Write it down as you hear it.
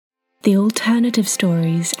the Alternative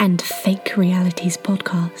Stories and Fake Realities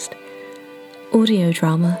podcast. Audio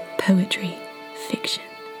drama, poetry, fiction.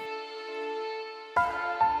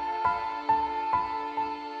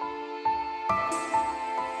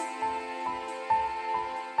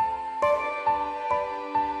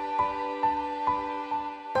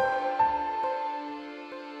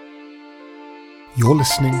 You're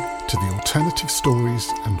listening to the Alternative Stories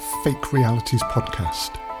and Fake Realities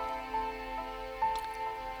podcast.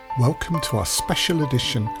 Welcome to our special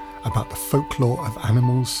edition about the folklore of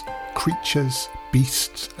animals, creatures,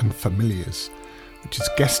 beasts and familiars, which is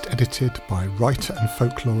guest edited by writer and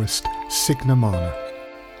folklorist Signe Mahne.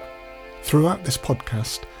 Throughout this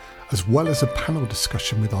podcast, as well as a panel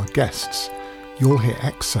discussion with our guests, you'll hear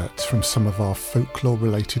excerpts from some of our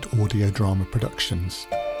folklore-related audio drama productions.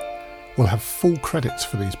 We'll have full credits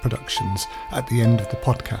for these productions at the end of the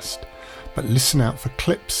podcast, but listen out for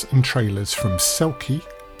clips and trailers from Selkie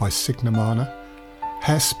by Signe Mahne,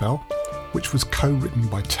 Hairspell, which was co-written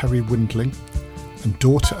by Terry Windling, and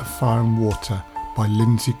Daughter of Fire and Water by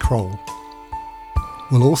Lindsay Kroll.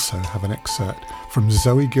 We'll also have an excerpt from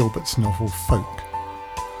Zoe Gilbert's novel Folk.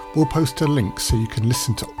 We'll post a link so you can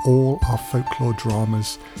listen to all our folklore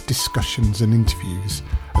dramas, discussions and interviews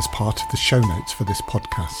as part of the show notes for this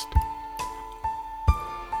podcast.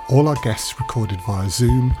 All our guests recorded via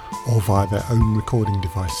Zoom or via their own recording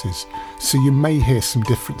devices, so you may hear some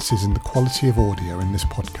differences in the quality of audio in this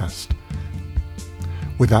podcast.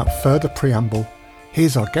 Without further preamble,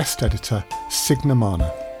 here's our guest editor, Signe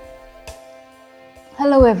Mahne.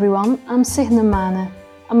 Hello everyone, I'm Signe Mahne.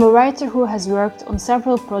 I'm a writer who has worked on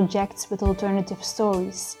several projects with alternative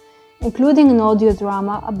stories, including an audio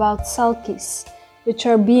drama about Selkies, which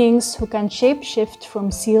are beings who can shapeshift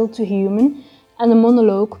from seal to human, and a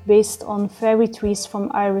monologue based on fairy trees from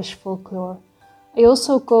Irish folklore. I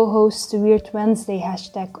also co-host the Weird Wednesday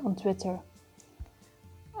hashtag on Twitter.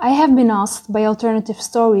 I have been asked by Alternative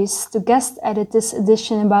Stories to guest edit this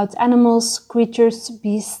edition about animals, creatures,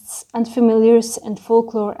 beasts and familiars in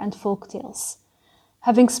folklore and folktales.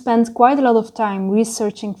 Having spent quite a lot of time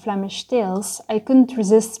researching Flemish tales, I couldn't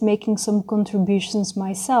resist making some contributions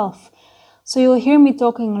myself, so you'll hear me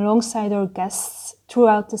talking alongside our guests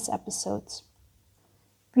throughout this episode.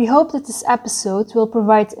 We hope that this episode will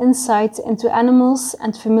provide insight into animals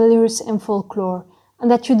and familiars in folklore, and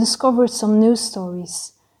that you discover some new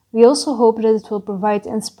stories. We also hope that it will provide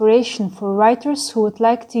inspiration for writers who would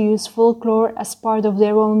like to use folklore as part of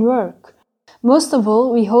their own work. Most of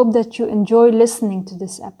all, we hope that you enjoy listening to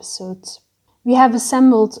this episode. We have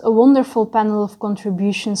assembled a wonderful panel of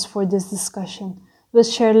contributions for this discussion. We'll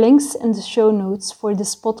share links in the show notes for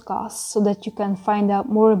this podcast so that you can find out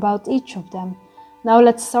more about each of them. Now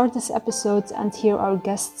let's start this episode and hear our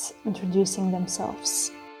guests introducing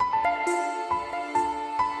themselves.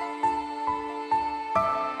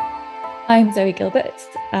 I'm Zoe Gilbert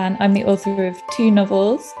and I'm the author of two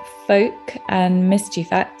novels, Folk and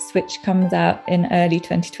Mischief Acts, which comes out in early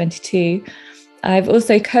 2022. I've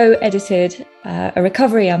also co-edited a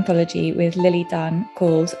recovery anthology with Lily Dunn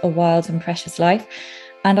called A Wild and Precious Life.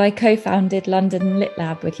 And I co-founded London Lit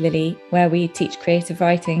Lab with Lily, where we teach creative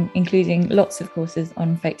writing, including lots of courses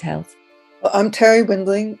on folk tales. Well, I'm Terry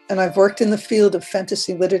Windling, and I've worked in the field of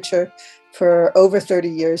fantasy literature for over 30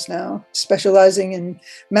 years now, specializing in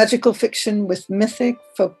magical fiction with mythic,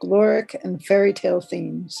 folkloric, and fairy tale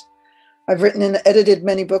themes. I've written and edited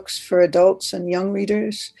many books for adults and young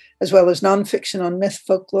readers, as well as nonfiction on myth,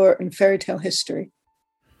 folklore, and fairy tale history.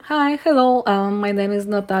 Hi, hello, my name is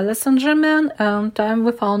Natalia Saint-Germain and I'm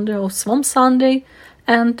the founder of Swamp Sunday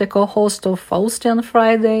and the co-host of Faustian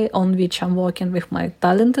Friday, on which I'm working with my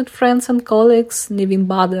talented friends and colleagues Nivin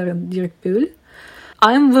Bader and Dirk Pühl.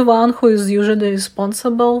 I'm the one who is usually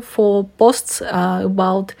responsible for posts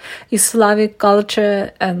about Slavic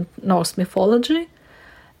culture and Norse mythology.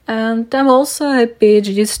 And I'm also a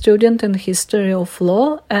PhD student in history of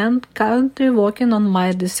law and currently working on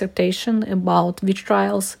my dissertation about witch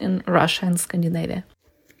trials in Russia and Scandinavia.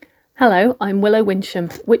 Hello, I'm Willow Winsham,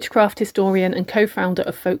 witchcraft historian and co-founder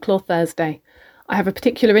of Folklore Thursday. I have a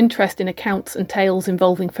particular interest in accounts and tales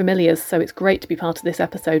involving familiars, so it's great to be part of this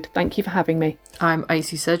episode. Thank you for having me. I'm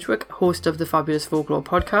Icy Sedgwick, host of the Fabulous Folklore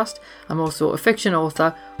podcast. I'm also a fiction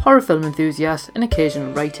author, horror film enthusiast, and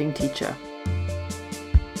occasional writing teacher.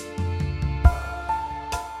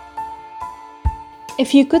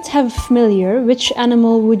 If you could have a familiar, which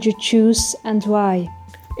animal would you choose and why?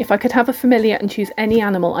 If I could have a familiar and choose any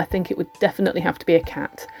animal, I think it would definitely have to be a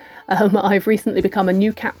cat. I've recently become a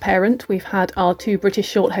new cat parent. We've had our 2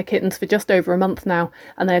 British Shorthair kittens for just over a month now,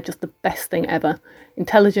 and they are just the best thing ever.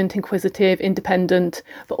 Intelligent, inquisitive, independent,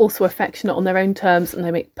 but also affectionate on their own terms, and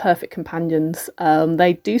they make perfect companions.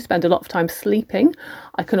 They do spend a lot of time sleeping.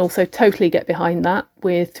 I can also totally get behind that.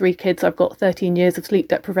 With 3 kids, I've got 13 years of sleep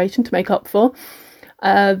deprivation to make up for.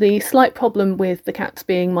 The slight problem with the cats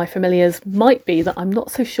being my familiars might be that I'm not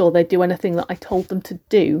so sure they'd do anything that I told them to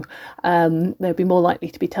do. They'd be more likely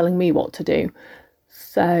to be telling me what to do.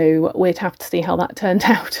 So we'd have to see how that turned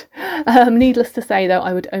out. Needless to say, though,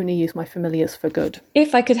 I would only use my familiars for good.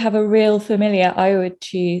 If I could have a real familiar, I would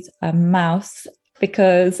choose a mouse,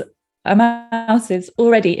 because a mouse is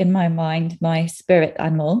already in my mind my spirit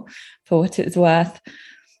animal, for what it's worth.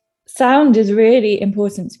 Sound is really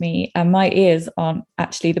important to me, and my ears aren't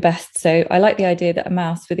actually the best. So I like the idea that a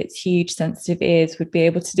mouse with its huge sensitive ears would be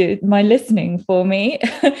able to do my listening for me.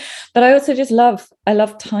 But I also I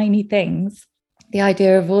love tiny things. The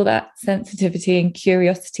idea of all that sensitivity and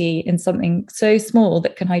curiosity in something so small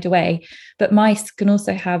that can hide away. But mice can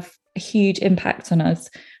also have a huge impact on us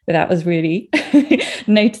without us really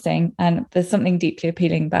noticing. And there's something deeply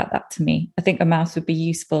appealing about that to me. I think a mouse would be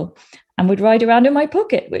useful and would ride around in my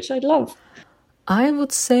pocket, which I'd love. I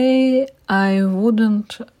would say I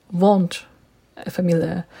wouldn't want a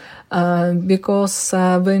familiar because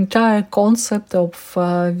the entire concept of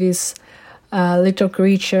this little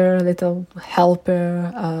creature, little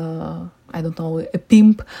helper, I don't know, a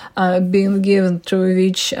pimp being given to a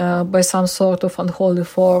witch by some sort of unholy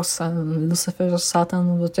force, Lucifer,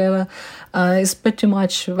 Satan, whatever, is pretty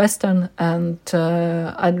much Western, and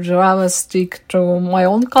I'd rather stick to my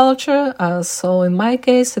own culture. So in my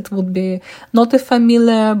case, it would be not a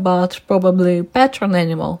familiar, but probably patron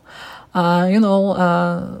animal.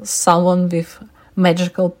 Someone with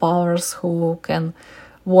magical powers who can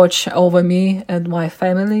watch over me and my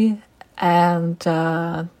family, and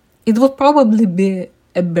it would probably be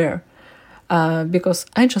a bear, because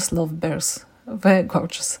I just love bears. They're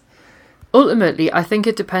gorgeous. Ultimately, I think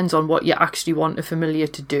it depends on what you actually want a familiar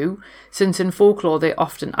to do, since in folklore they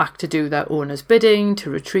often act to do their owner's bidding,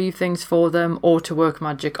 to retrieve things for them, or to work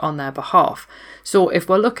magic on their behalf. So if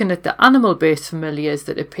we're looking at the animal-based familiars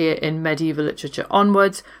that appear in medieval literature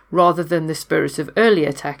onwards, rather than the spirits of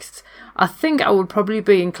earlier texts, I think I would probably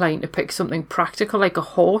be inclined to pick something practical like a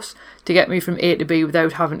horse to get me from A to B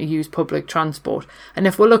without having to use public transport. And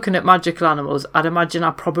if we're looking at magical animals, I'd imagine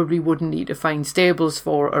I probably wouldn't need to find stables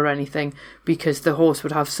for or anything, because the horse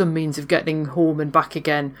would have some means of getting home and back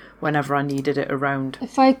again whenever I needed it around.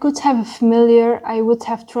 If I could have a familiar, I would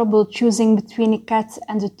have trouble choosing between a cat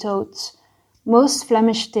and a toad. Most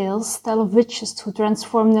Flemish tales tell of witches who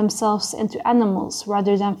transform themselves into animals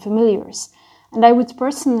rather than familiars, and I would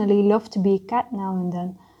personally love to be a cat now and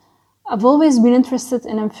then. I've always been interested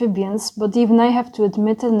in amphibians, but even I have to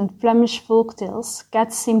admit that in Flemish folk tales,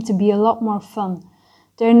 cats seem to be a lot more fun.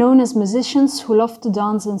 They're known as musicians who love to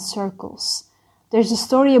dance in circles. There's a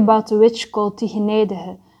story about a witch called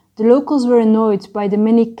Tigenedige. The locals were annoyed by the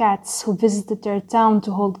many cats who visited their town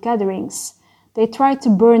to hold gatherings. They tried to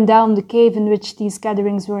burn down the cave in which these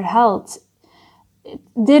gatherings were held. It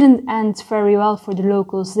didn't end very well for the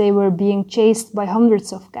locals. They were being chased by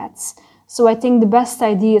hundreds of cats. So I think the best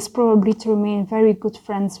idea is probably to remain very good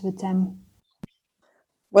friends with them.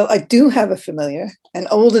 Well, I do have a familiar, an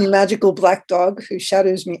old and magical black dog who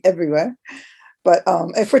shadows me everywhere. But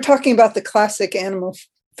if we're talking about the classic animal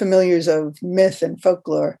familiars of myth and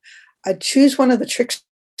folklore, I'd choose one of the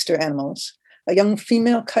trickster animals, a young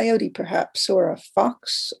female coyote perhaps, or a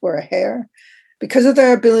fox or a hare, because of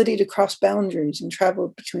their ability to cross boundaries and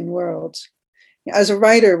travel between worlds. As a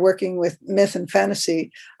writer working with myth and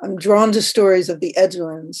fantasy, I'm drawn to stories of the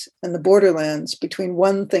edgelands and the borderlands between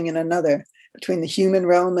one thing and another, between the human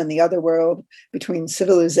realm and the other world, between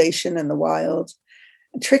civilization and the wild.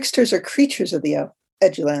 And tricksters are creatures of the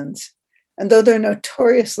edgelands, and though they're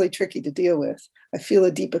notoriously tricky to deal with, I feel a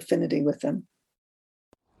deep affinity with them.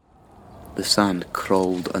 The sand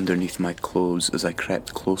crawled underneath my clothes as I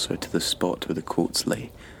crept closer to the spot where the coats lay.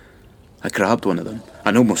 I grabbed one of them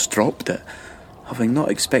and almost dropped it, having not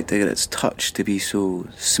expected its touch to be so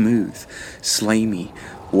smooth, slimy,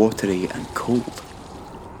 watery and cold.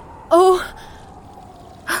 Oh!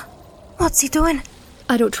 What's he doing?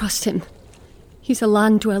 I don't trust him. He's a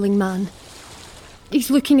land-dwelling man. He's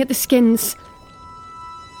looking at the skins.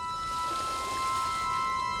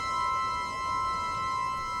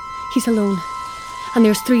 He's alone, and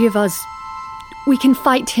there's 3 of us. We can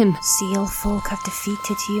fight him. Seal folk have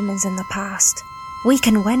defeated humans in the past. We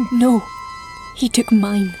can win. No, he took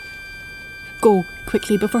mine. Go,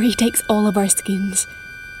 quickly, before he takes all of our skins.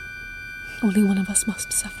 Only one of us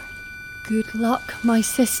must suffer. Good luck, my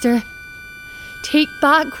sister. Take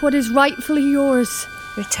back what is rightfully yours.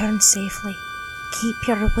 Return safely. Keep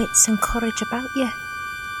your wits and courage about you.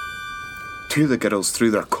 Two of the girls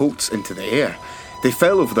threw their coats into the air. They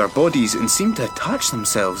fell over their bodies and seemed to attach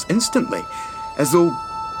themselves instantly, as though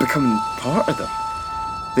becoming part of them.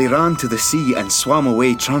 They ran to the sea and swam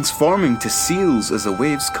away, transforming to seals as the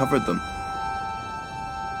waves covered them.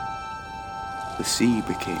 The sea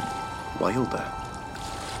became wilder.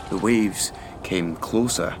 The waves came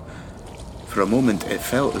closer. For a moment, it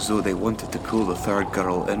felt as though they wanted to pull the third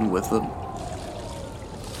girl in with them.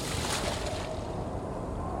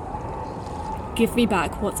 Give me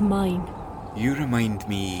back what's mine. You remind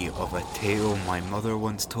me of a tale my mother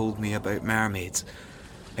once told me about mermaids,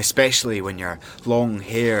 especially when your long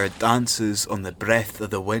hair dances on the breath of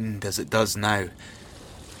the wind as it does now.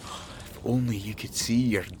 If only you could see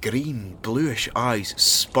your green, bluish eyes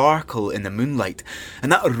sparkle in the moonlight,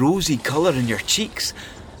 and that rosy colour in your cheeks.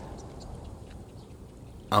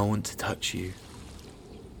 I want to touch you.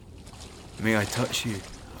 May I touch you?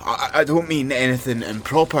 I don't mean anything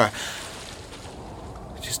improper.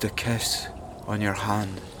 Just a kiss on your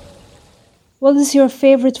hand. What is your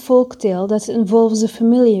favourite folktale that involves a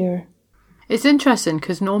familiar? It's interesting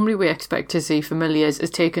because normally we expect to see familiars as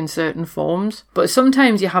taking certain forms, but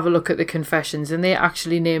sometimes you have a look at the confessions and they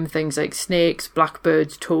actually name things like snakes,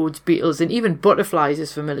 blackbirds, toads, beetles, and even butterflies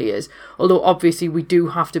as familiars, although obviously we do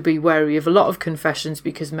have to be wary of a lot of confessions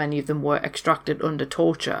because many of them were extracted under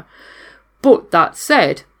torture. But that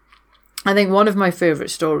said, I think one of my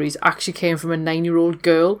favourite stories actually came from a 9-year-old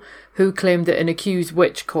girl who claimed that an accused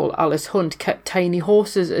witch called Alice Hunt kept tiny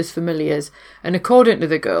horses as familiars, and according to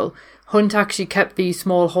the girl, Hunt actually kept these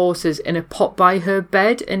small horses in a pot by her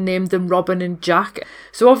bed and named them Robin and Jack.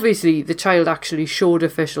 So obviously the child actually showed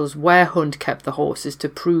officials where Hunt kept the horses to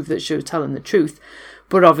prove that she was telling the truth,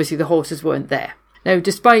 but obviously the horses weren't there. Now,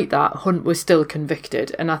 despite that, Hunt was still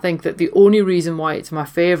convicted, and I think that the only reason why it's my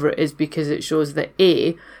favourite is because it shows that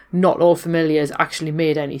A, not all familiars actually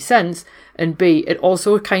made any sense, and B, it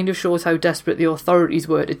also kind of shows how desperate the authorities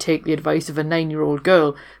were to take the advice of a 9-year-old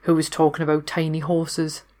girl who was talking about tiny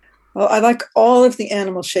horses. Well, I like all of the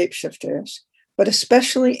animal shapeshifters, but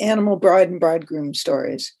especially animal bride and bridegroom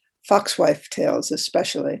stories, foxwife tales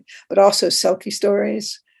especially, but also selkie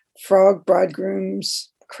stories, frog bridegrooms,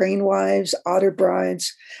 crane wives, otter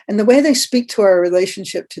brides, and the way they speak to our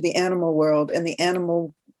relationship to the animal world and the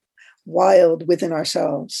animal wild within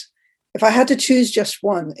ourselves. If I had to choose just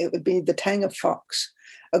one, it would be The Tang of Fox,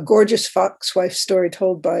 a gorgeous foxwife story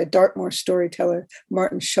told by Dartmoor storyteller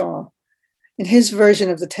Martin Shaw. In his version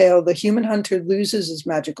of the tale, the human hunter loses his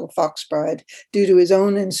magical fox bride due to his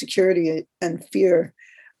own insecurity and fear.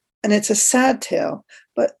 And it's a sad tale,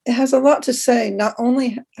 but it has a lot to say, not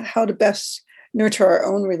only how to best nurture our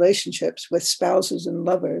own relationships with spouses and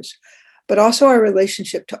lovers, but also our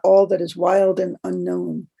relationship to all that is wild and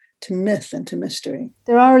unknown, to myth and to mystery.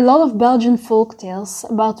 There are a lot of Belgian folk tales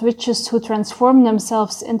about witches who transform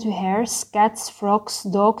themselves into hares, cats, frogs,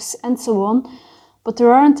 dogs, and so on, but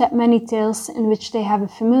there aren't that many tales in which they have a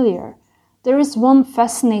familiar. There is one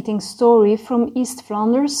fascinating story from East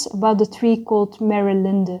Flanders about the tree called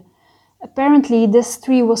Merelinde. Apparently, this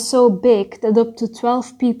tree was so big that up to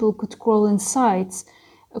 12 people could crawl inside,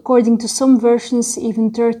 according to some versions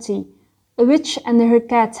even 30. A witch and her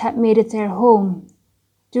cat had made it their home.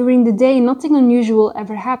 During the day, nothing unusual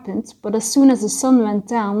ever happened, but as soon as the sun went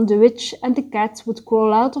down, the witch and the cat would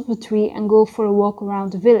crawl out of the tree and go for a walk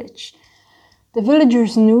around the village. The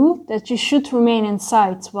villagers knew that you should remain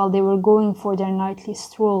inside while they were going for their nightly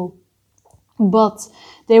stroll. But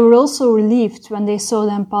they were also relieved when they saw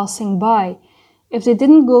them passing by. If they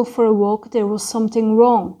didn't go for a walk, there was something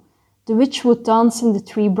wrong. The witch would dance in the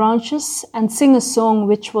tree branches and sing a song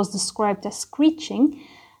which was described as screeching,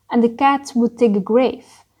 and the cat would dig a grave.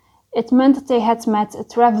 It meant that they had met a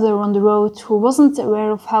traveller on the road who wasn't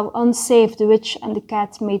aware of how unsafe the witch and the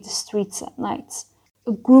cat made the streets at night.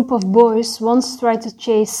 A group of boys once tried to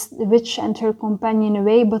chase the witch and her companion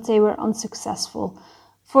away, but they were unsuccessful.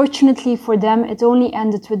 Fortunately for them, it only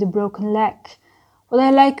ended with a broken leg. What I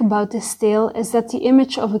like about this tale is that the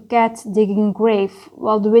image of a cat digging a grave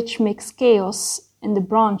while the witch makes chaos in the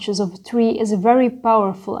branches of a tree is a very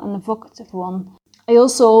powerful and evocative one. I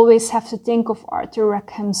also always have to think of Arthur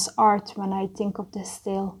Rackham's art when I think of this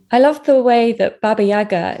tale. I love the way that Baba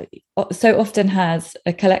Yaga so often has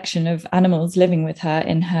a collection of animals living with her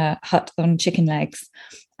in her hut on chicken legs.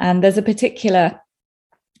 And there's a particular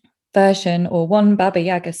version or one Baba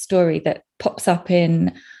Yaga story that pops up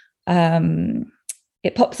in Arthur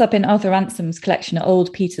Ransom's collection of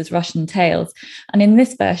Old Peter's Russian Tales. And in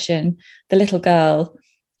this version, the little girl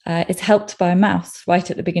is helped by a mouse right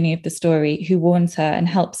at the beginning of the story who warns her and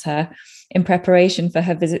helps her in preparation for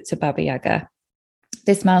her visit to Baba Yaga.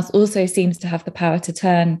 This mouse also seems to have the power to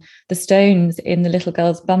turn the stones in the little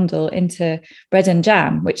girl's bundle into bread and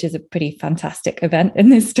jam, which is a pretty fantastic event in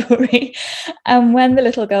this story. And when the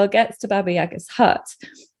little girl gets to Baba Yaga's hut,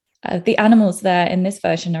 the animals there in this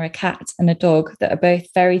version are a cat and a dog that are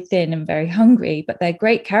both very thin and very hungry, but they're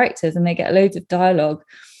great characters and they get loads of dialogue.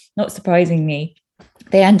 Not surprisingly,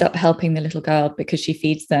 they end up helping the little girl because she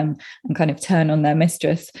feeds them and kind of turn on their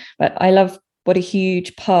mistress. But I love what a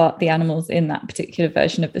huge part the animals in that particular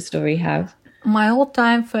version of the story have. My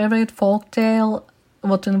all-time favorite folktale,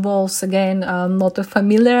 what involves, again, not a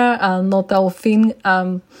familiar, not our thing,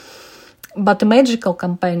 but a magical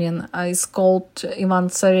companion, is called Ivan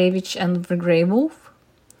Tsarevich and the Grey Wolf.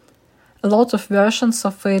 A lot of versions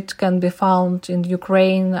of it can be found in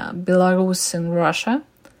Ukraine, Belarus, and Russia.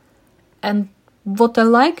 And what I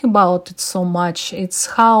like about it so much, it's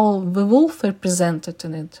how the wolf represented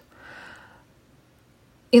in it.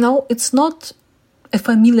 It's not a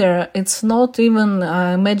familiar, it's not even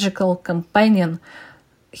a magical companion.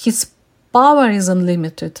 His power is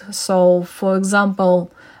unlimited. So, for example,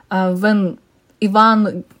 when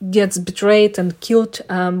Ivan gets betrayed and killed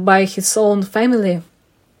by his own family,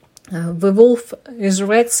 the wolf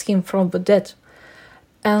resurrects him from the dead.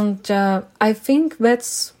 And I think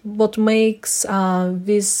that's what makes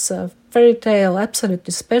this fairy tale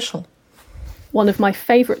absolutely special. One of my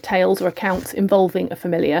favourite tales or accounts involving a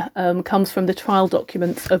familiar comes from the trial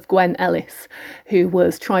documents of Gwen Ellis, who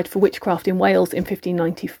was tried for witchcraft in Wales in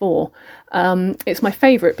 1594. It's my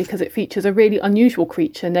favourite because it features a really unusual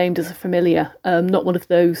creature named as a familiar, not one of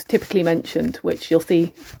those typically mentioned, which you'll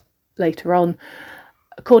see later on.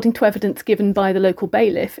 According to evidence given by the local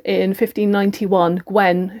bailiff, in 1591,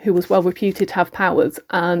 Gwen, who was well reputed to have powers,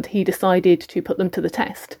 and he decided to put them to the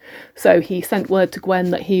test. So he sent word to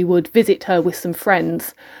Gwen that he would visit her with some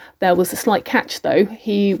friends. There was a slight catch, though.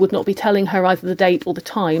 He would not be telling her either the date or the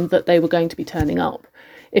time that they were going to be turning up.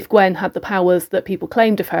 If Gwen had the powers that people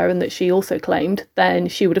claimed of her and that she also claimed, then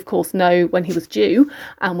she would of course know when he was due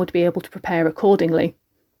and would be able to prepare accordingly.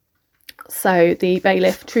 So the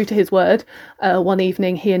bailiff, true to his word, one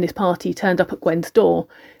evening he and his party turned up at Gwen's door.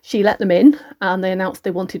 She let them in and they announced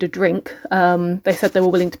they wanted a drink. They said they were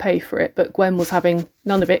willing to pay for it, but Gwen was having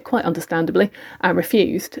none of it, quite understandably, and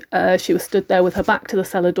refused. She was stood there with her back to the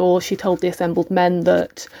cellar door. She told the assembled men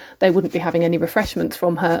that they wouldn't be having any refreshments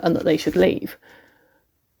from her and that they should leave.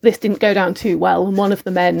 This didn't go down too well, and one of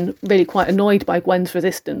the men, really quite annoyed by Gwen's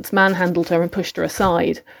resistance, manhandled her and pushed her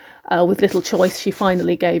aside. With little choice, she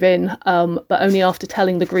finally gave in, but only after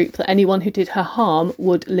telling the group that anyone who did her harm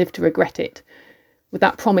would live to regret it. With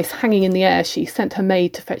that promise hanging in the air, she sent her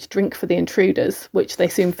maid to fetch drink for the intruders, which they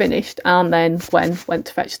soon finished, and then Gwen went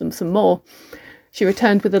to fetch them some more. She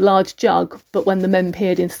returned with a large jug, but when the men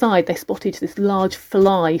peered inside, they spotted this large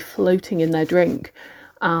fly floating in their drink.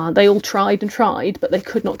 They all tried and tried, but they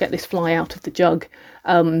could not get this fly out of the jug.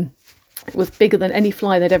 It was bigger than any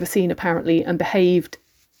fly they'd ever seen, apparently, and behaved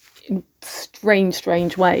in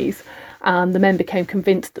strange ways. And the men became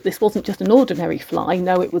convinced that this wasn't just an ordinary fly.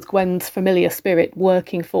 No, it was Gwen's familiar spirit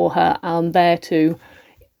working for her and there to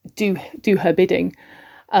do her bidding.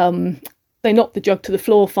 They knocked the jug to the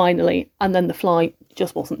floor finally, and then the fly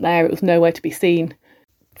just wasn't there. It was nowhere to be seen.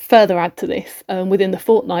 Further add to this, within the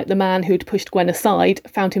fortnight, the man who'd pushed Gwen aside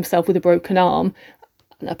found himself with a broken arm,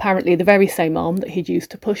 and apparently the very same arm that he'd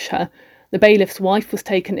used to push her. The bailiff's wife was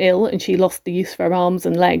taken ill and she lost the use of her arms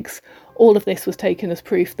and legs. All of this was taken as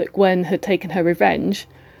proof that Gwen had taken her revenge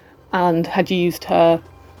and had used her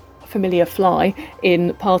familiar fly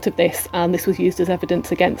in part of this, and this was used as evidence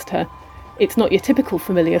against her. It's not your typical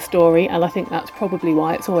familiar story, and I think that's probably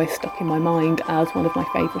why it's always stuck in my mind as one of my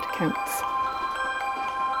favourite accounts.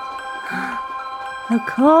 The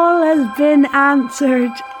call has been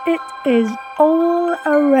answered. It is all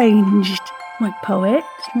arranged. My poet,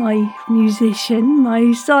 my musician,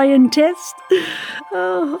 my scientist.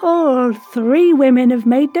 All three women have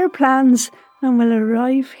made their plans and will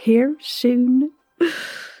arrive here soon.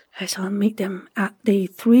 I shall meet them at the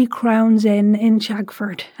Three Crowns Inn in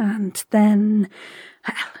Chagford, and then,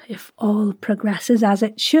 if all progresses as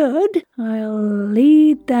it should, I'll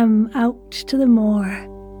lead them out to the moor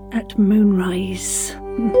at moonrise.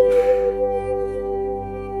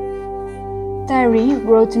 Terry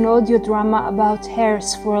wrote an audio drama about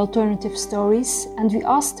hares for Alternative Stories, and we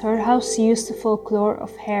asked her how she used the folklore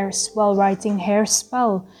of hares while writing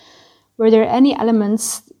Hairspell. Were there any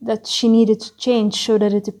elements that she needed to change so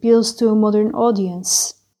that it appeals to a modern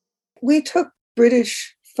audience? We took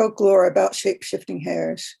British folklore about shape-shifting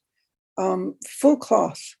hares full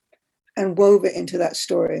cloth and wove it into that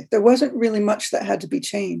story. There wasn't really much that had to be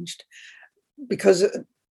changed because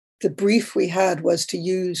the brief we had was to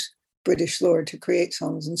use British lore to create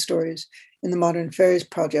songs and stories in the Modern Fairies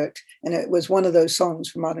project. And it was one of those songs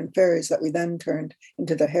for Modern Fairies that we then turned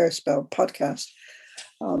into the Hairspell podcast.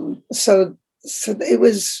 So it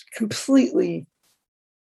was completely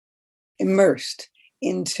immersed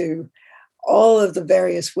into all of the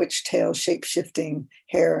various witch tale, shape-shifting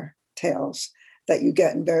hair tales that you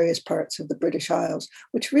get in various parts of the British Isles,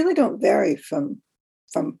 which really don't vary from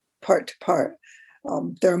part to part.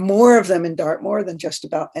 There are more of them in Dartmoor than just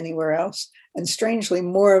about anywhere else, and strangely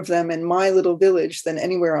more of them in my little village than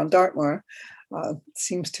anywhere on Dartmoor.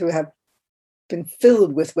 Seems to have been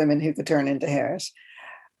filled with women who could turn into hares.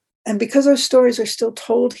 And because our stories are still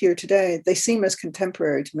told here today, they seem as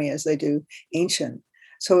contemporary to me as they do ancient.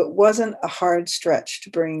 So it wasn't a hard stretch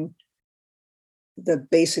to bring the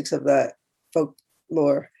basics of that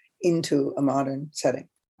folklore into a modern setting.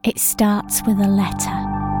 It starts with a letter,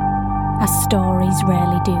 as stories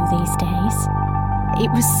rarely do these days.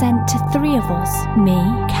 It was sent to 3 of us, me,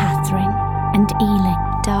 Catherine, and Ealing.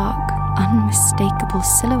 Dark, unmistakable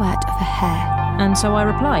silhouette of a hare. And so I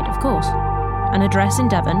replied, of course. An address in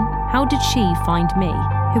Devon. How did she find me?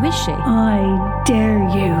 Who is she? I dare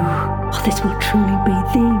you. Oh, this will truly be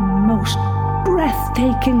the most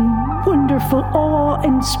breathtaking, wonderful,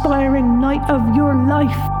 awe-inspiring night of your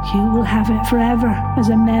life. You will have it forever as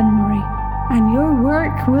a memory, and your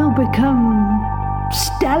work will become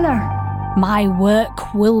stellar. My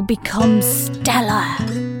work will become stellar.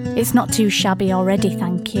 It's not too shabby already,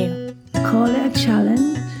 thank you. Call it a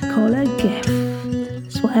challenge, call it a gift.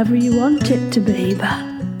 It's whatever you want it to be, but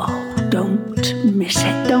don't miss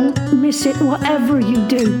it. Don't miss it, whatever you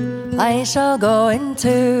do. I shall go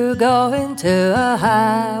into a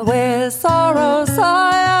high with sorrow,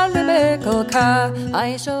 sigh, and mickle care.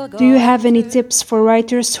 I shall go. Do you have any tips for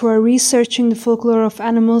writers who are researching the folklore of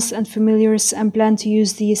animals and familiars and plan to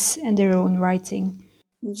use these in their own writing?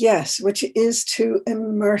 Yes, which is to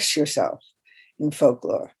immerse yourself in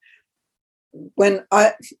folklore.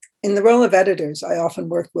 In the role of editors, I often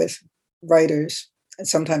work with writers, and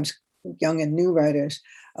sometimes young and new writers,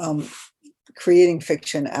 creating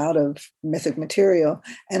fiction out of mythic material.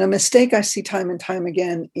 And a mistake I see time and time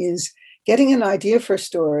again is getting an idea for a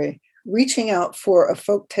story, reaching out for a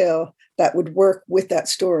folktale that would work with that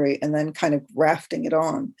story, and then kind of grafting it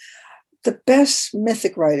on. The best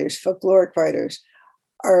mythic writers, folkloric writers,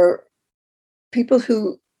 are people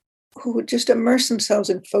who just immerse themselves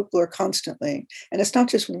in folklore constantly. And it's not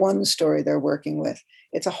just one story they're working with.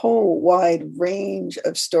 It's a whole wide range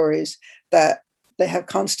of stories that they have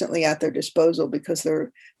constantly at their disposal because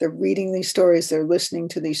they're reading these stories, they're listening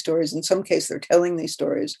to these stories. In some cases, they're telling these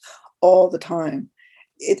stories all the time.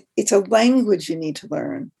 It's a language you need to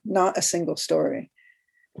learn, not a single story.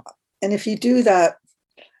 And if you do that,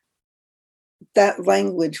 that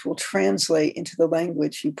language will translate into the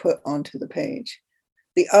language you put onto the page.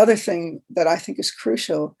 The other thing that I think is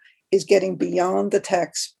crucial is getting beyond the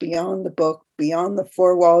text, beyond the book, beyond the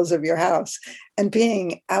 4 walls of your house, and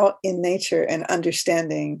being out in nature and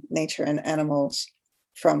understanding nature and animals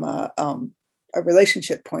from a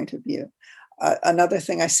relationship point of view. Another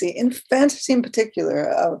thing I see in fantasy in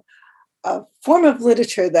particular, a form of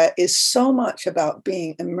literature that is so much about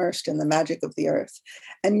being immersed in the magic of the earth.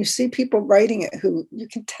 And you see people writing it who you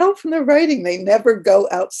can tell from their writing, they never go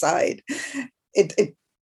outside.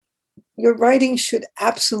 Your writing should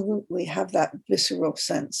absolutely have that visceral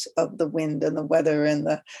sense of the wind and the weather and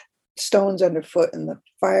the stones underfoot and the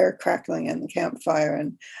fire crackling and the campfire.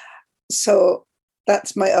 And so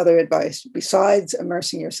that's my other advice, besides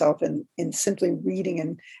immersing yourself in simply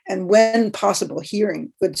reading and when possible,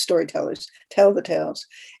 hearing good storytellers tell the tales,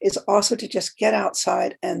 is also to just get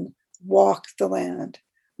outside and walk the land,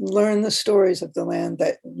 learn the stories of the land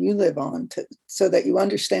that you live on so that you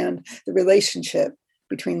understand the relationship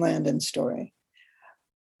between land and story.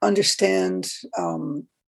 Understand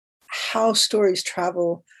how stories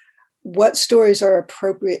travel, what stories are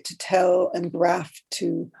appropriate to tell and graft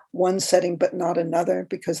to one setting but not another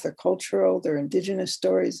because they're cultural, they're indigenous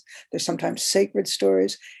stories, they're sometimes sacred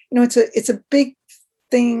stories. You know, it's a big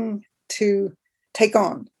thing to take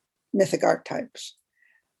on mythic archetypes.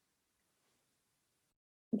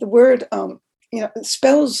 The word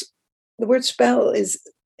spells. The word spell is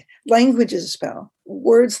language is a spell.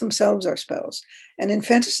 Words themselves are spells. And in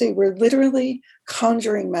fantasy, we're literally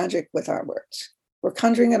conjuring magic with our words. We're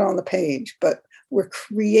conjuring it on the page, but we're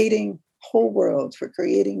creating whole worlds. We're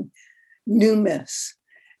creating new myths.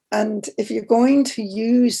 And if you're going to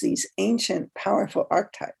use these ancient, powerful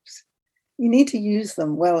archetypes, You need to use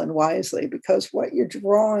them well and wisely, because what you're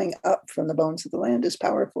drawing up from the bones of the land is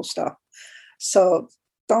powerful stuff. So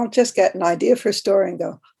don't just get an idea for a story and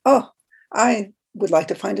go, oh, I would like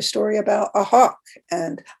to find a story about a hawk,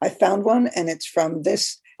 and I found one and it's from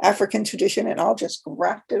this African tradition and I'll just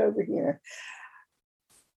graft it over here.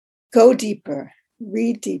 Go deeper,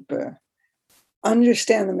 read deeper,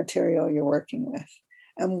 understand the material you're working with.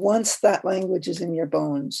 And once that language is in your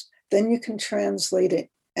bones, then you can translate it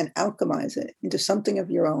and alchemize it into something of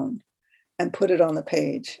your own and put it on the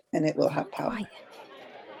page, and it will have power. Right.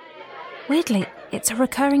 Weirdly, it's a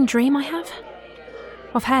recurring dream I have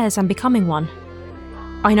of hares and becoming one.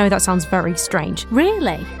 I know that sounds very strange.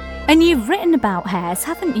 Really? And you've written about hares,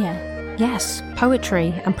 haven't you? Yes,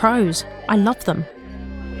 poetry and prose. I love them.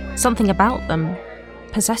 Something about them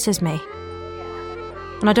possesses me.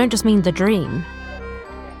 And I don't just mean the dream.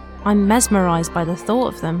 I'm mesmerised by the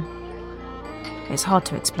thought of them. It's hard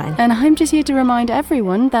to explain. And I'm just here to remind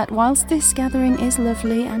everyone that whilst this gathering is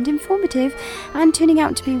lovely and informative and turning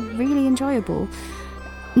out to be really enjoyable,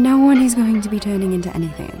 no one is going to be turning into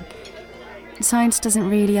anything. Science doesn't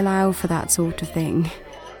really allow for that sort of thing.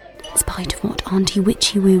 In spite of what Auntie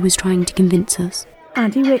Witchy Woo was trying to convince us.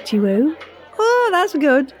 Auntie Witchy Woo? Oh, that's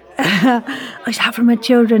good. Is that from a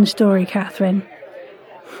children's story, Catherine?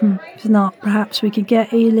 If not, perhaps we could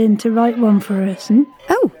get Elin to write one for us.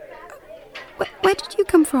 Oh, where did you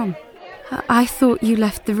come from? I thought you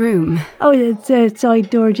left the room. Oh, it's the side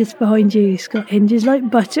door just behind you. It's got hinges like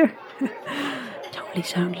butter. Totally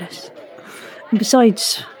soundless. And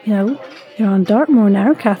besides, you're on Dartmoor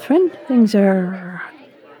now, Catherine. Things are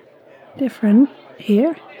different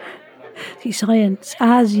here. See, science,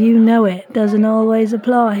 as you know it, doesn't always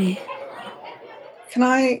apply. Can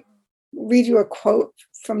I read you a quote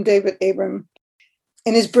from David Abram?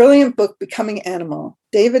 In his brilliant book, Becoming Animal,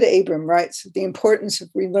 David Abram writes of the importance of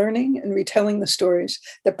relearning and retelling the stories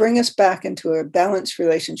that bring us back into a balanced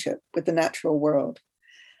relationship with the natural world.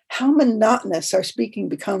 How monotonous our speaking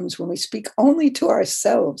becomes when we speak only to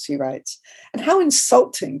ourselves, he writes, and how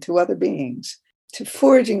insulting to other beings, to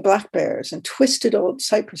foraging black bears and twisted old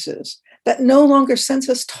cypresses that no longer sense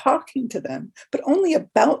us talking to them, but only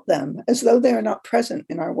about them as though they are not present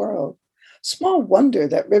in our world. Small wonder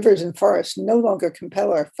that rivers and forests no longer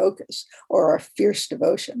compel our focus or our fierce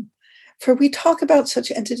devotion, for we talk about such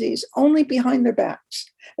entities only behind their backs,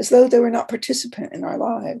 as though they were not participant in our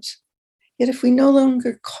lives. Yet if we no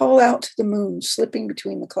longer call out to the moon slipping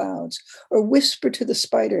between the clouds, or whisper to the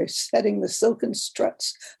spider setting the silken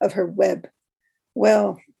struts of her web,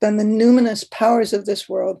 well, then the numinous powers of this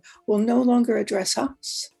world will no longer address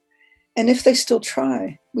us. And if they still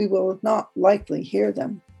try, we will not likely hear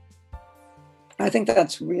them. I think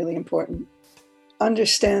that's really important.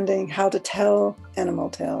 Understanding how to tell animal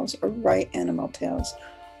tales or write animal tales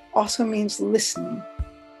also means listening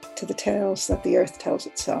to the tales that the earth tells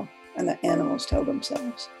itself and that animals tell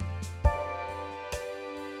themselves.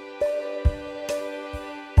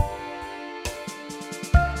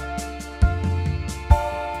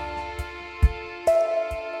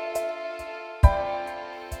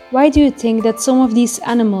 Why do you think that some of these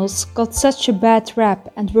animals got such a bad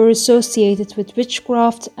rap and were associated with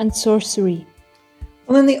witchcraft and sorcery?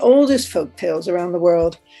 Well, in the oldest folk tales around the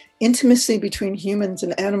world, intimacy between humans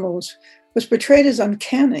and animals was portrayed as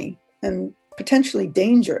uncanny and potentially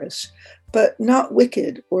dangerous, but not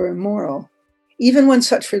wicked or immoral. Even when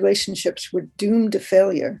such relationships were doomed to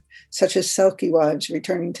failure, such as Selkie wives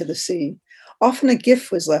returning to the sea, often a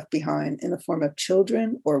gift was left behind in the form of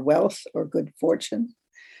children or wealth or good fortune.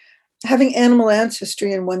 Having animal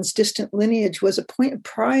ancestry in one's distant lineage was a point of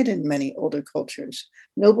pride in many older cultures.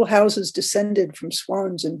 Noble houses descended from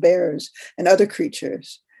swans and bears and other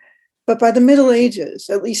creatures. But by the Middle Ages,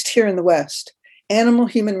 at least here in the West,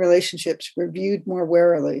 animal-human relationships were viewed more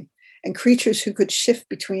warily, and creatures who could shift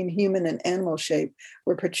between human and animal shape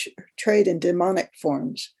were portrayed in demonic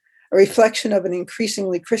forms, a reflection of an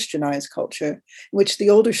increasingly Christianized culture in which the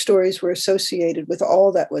older stories were associated with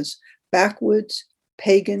all that was backwoods,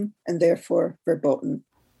 pagan, and therefore verboten.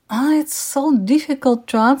 It's so difficult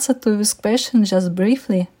to answer to this question just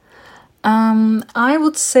briefly. I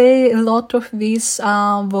would say a lot of these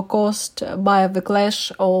were caused by the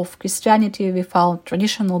clash of Christianity with our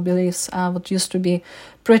traditional beliefs, what used to be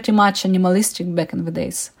pretty much animalistic back in the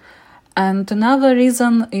days. And another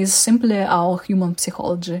reason is simply our human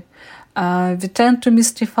psychology. We tend to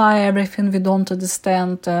mystify everything we don't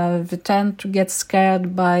understand. We tend to get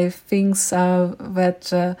scared by things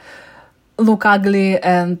that look ugly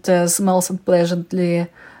and smells unpleasantly.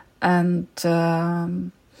 And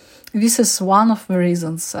this is one of the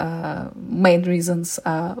reasons, main reasons,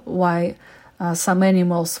 why some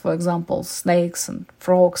animals, for example, snakes and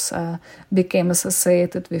frogs, became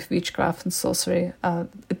associated with witchcraft and sorcery,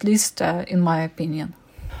 at least in my opinion.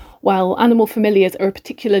 Well, animal familiars are a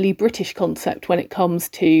particularly British concept when it comes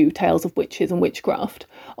to tales of witches and witchcraft.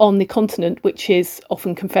 On the continent, witches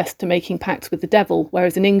often confessed to making pacts with the devil,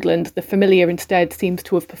 whereas in England, the familiar instead seems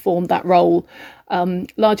to have performed that role,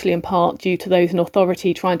 largely in part due to those in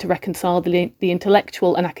authority trying to reconcile the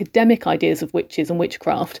intellectual and academic ideas of witches and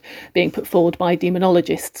witchcraft being put forward by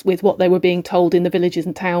demonologists with what they were being told in the villages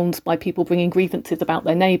and towns by people bringing grievances about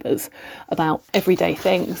their neighbours, about everyday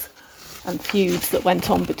things and feuds that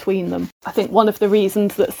went on between them. I think one of the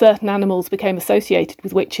reasons that certain animals became associated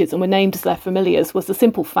with witches and were named as their familiars was the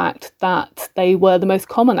simple fact that they were the most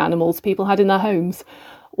common animals people had in their homes.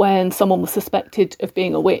 When someone was suspected of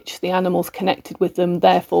being a witch, the animals connected with them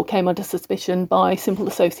therefore came under suspicion by simple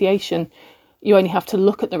association. You only have to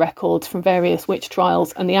look at the records from various witch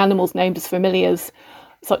trials, and the animals named as familiars,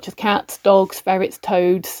 such as cats, dogs, ferrets,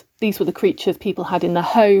 toads, these were the creatures people had in their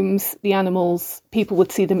homes, the animals people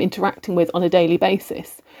would see them interacting with on a daily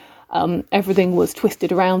basis. Everything was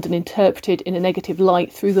twisted around and interpreted in a negative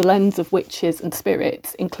light through the lens of witches and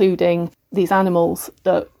spirits, including these animals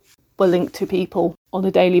that were linked to people on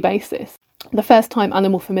a daily basis. The first time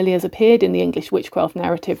animal familiars appeared in the English witchcraft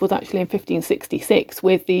narrative was actually in 1566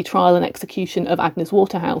 with the trial and execution of Agnes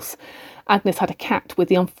Waterhouse. Agnes had a cat with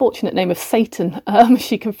the unfortunate name of Satan.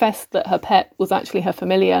 She confessed that her pet was actually her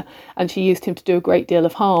familiar and she used him to do a great deal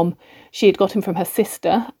of harm. She had got him from her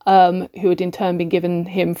sister, who had in turn been given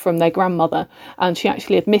him from their grandmother, and she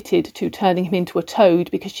actually admitted to turning him into a toad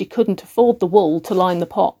because she couldn't afford the wool to line the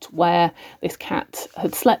pot where this cat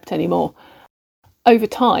had slept anymore. Over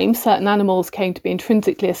time, certain animals came to be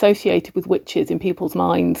intrinsically associated with witches in people's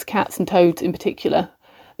minds, cats and toads in particular.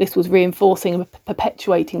 This was reinforcing and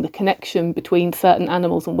perpetuating the connection between certain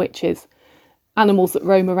animals and witches. Animals that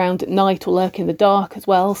roam around at night or lurk in the dark as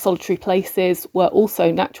well, solitary places, were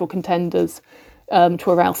also natural contenders to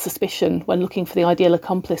arouse suspicion when looking for the ideal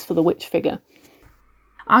accomplice for the witch figure.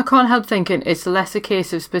 I can't help thinking it's less a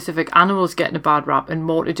case of specific animals getting a bad rap and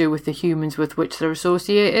more to do with the humans with which they're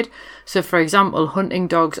associated. So, for example, hunting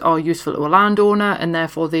dogs are useful to a landowner and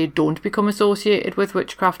therefore they don't become associated with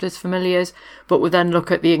witchcraft as familiars. But we then look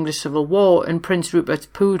at the English Civil War and Prince Rupert's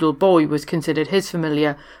poodle Boy was considered his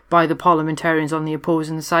familiar by the parliamentarians on the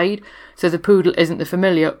opposing side. So the poodle isn't the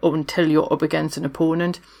familiar until you're up against an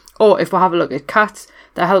opponent. Or if we have a look at cats,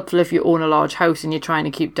 they're helpful if you own a large house and you're trying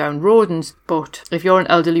to keep down rodents, but if you're an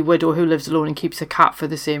elderly widow who lives alone and keeps a cat for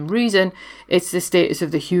the same reason, it's the status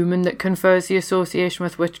of the human that confers the association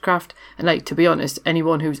with witchcraft. And to be honest,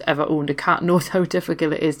 anyone who's ever owned a cat knows how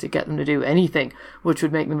difficult it is to get them to do anything, which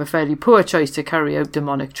would make them a fairly poor choice to carry out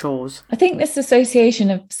demonic chores. I think this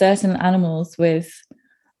association of certain animals with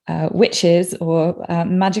witches or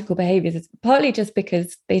magical behaviours is partly just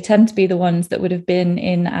because they tend to be the ones that would have been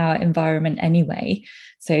in our environment anyway.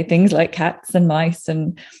 So things like cats and mice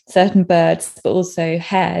and certain birds, but also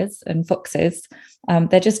hares and foxes,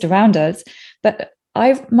 they're just around us. But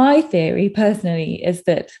my theory personally is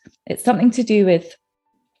that it's something to do with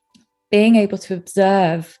being able to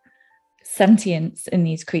observe sentience in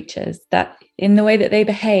these creatures, that in the way that they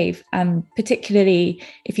behave, and particularly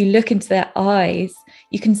if you look into their eyes,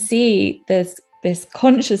 you can see there's this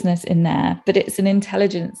consciousness in there, but it's an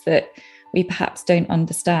intelligence that we perhaps don't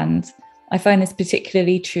understand. I find this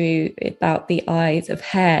particularly true about the eyes of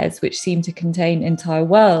hares, which seem to contain entire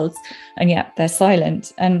worlds, and yet they're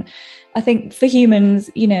silent. And I think for humans,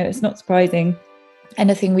 it's not surprising.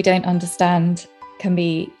 Anything we don't understand can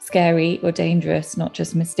be scary or dangerous, not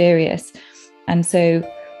just mysterious. And so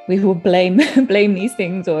we will blame these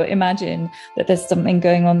things or imagine that there's something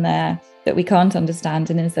going on there that we can't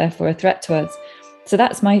understand and is therefore a threat to us. So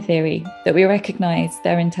that's my theory, that we recognise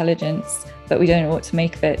their intelligence, but we don't know what to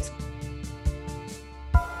make of it.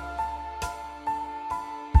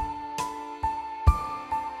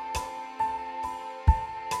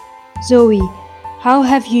 Zoe, how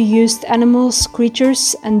have you used animals,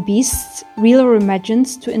 creatures and beasts, real or imagined,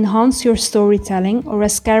 to enhance your storytelling or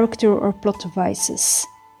as character or plot devices?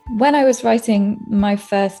 When I was writing my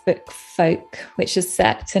first book, Folk, which is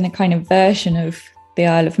set in a kind of version of the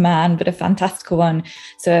Isle of Man, but a fantastical one,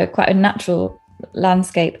 so quite a natural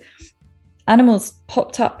landscape, animals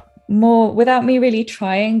popped up more without me really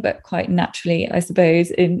trying, but quite naturally, I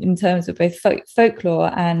suppose, in terms of both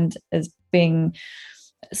folklore and as being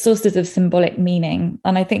sources of symbolic meaning.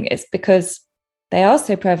 And I think it's because they are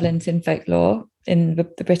so prevalent in folklore in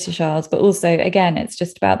the British Isles, but also, again, it's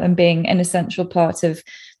just about them being an essential part of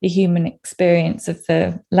the human experience of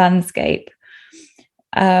the landscape.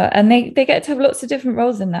 And they get to have lots of different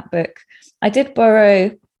roles in that book. I did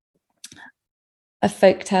borrow a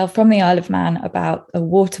folktale from the Isle of Man about a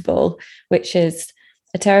water bull, which is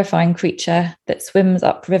a terrifying creature that swims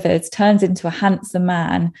up rivers, turns into a handsome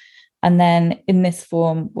man, and then in this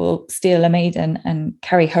form will steal a maiden and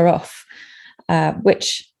carry her off,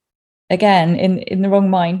 which again, in the wrong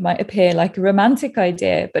mind, might appear like a romantic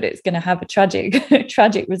idea, but it's going to have a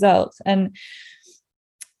tragic result. And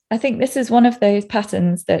I think this is one of those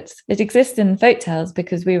patterns that it exists in folktales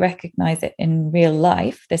because we recognize it in real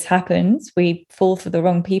life. This happens. We fall for the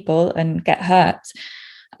wrong people and get hurt.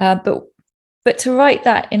 But to write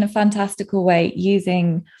that in a fantastical way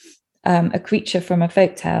using a creature from a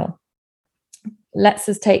folktale lets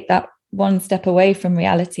us take that one step away from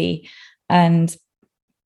reality, and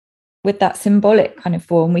with that symbolic kind of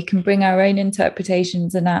form, we can bring our own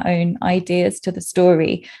interpretations and our own ideas to the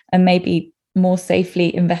story and maybe more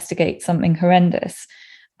safely investigate something horrendous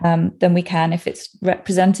than we can if it's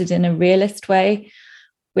represented in a realist way,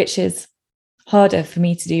 which is harder for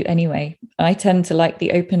me to do anyway. I tend to like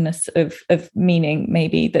the openness of meaning,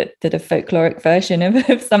 maybe that a folkloric version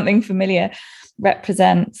of something familiar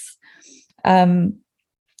represents.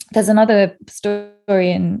 There's another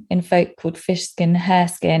story in folk called Fish Skin, Hare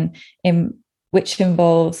Skin, which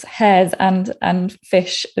involves hares and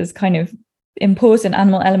fish as kind of important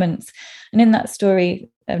animal elements. And in that story,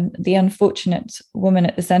 the unfortunate woman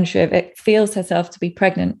at the centre of it feels herself to be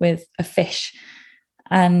pregnant with a fish.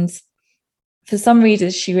 And for some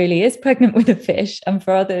readers, she really is pregnant with a fish, and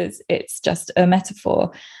for others, it's just a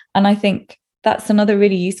metaphor. And I think that's another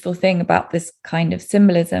really useful thing about this kind of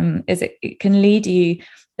symbolism, is it can lead you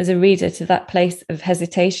as a reader to that place of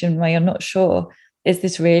hesitation where you're not sure, is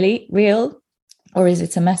this really real or is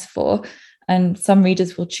it a metaphor? And some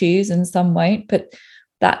readers will choose and some won't, but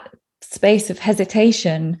that space of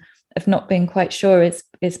hesitation, of not being quite sure,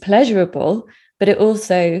 is pleasurable, but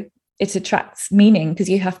it attracts meaning, because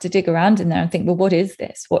you have to dig around in there and think, well, what is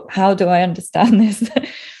this? How do I understand this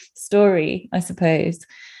story, I suppose?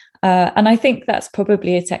 And I think that's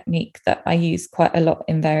probably a technique that I use quite a lot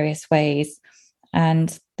in various ways.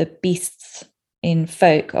 And the beasts in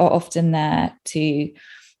folk are often there to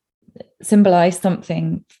symbolize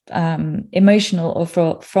something emotional or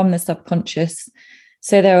from the subconscious.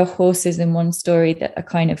 So there are horses in one story that are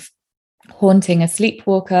kind of haunting a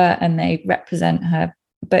sleepwalker, and they represent her,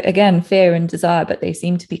 but again, fear and desire, but they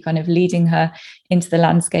seem to be kind of leading her into the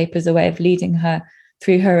landscape as a way of leading her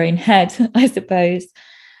through her own head, I suppose.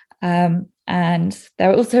 And there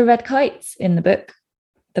are also red kites in the book,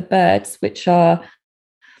 the birds, which are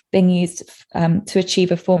being used to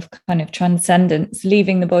achieve a form of kind of transcendence,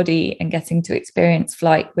 leaving the body and getting to experience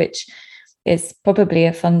flight, which is probably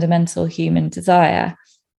a fundamental human desire.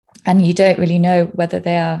 And you don't really know whether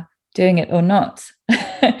they are doing it or not,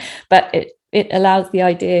 but it allows the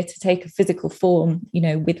idea to take a physical form,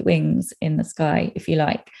 with wings in the sky, if you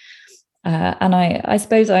like. And I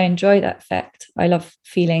suppose I enjoy that effect. I love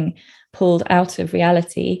feeling pulled out of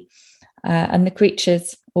reality. And the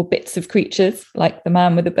creatures, or bits of creatures, like the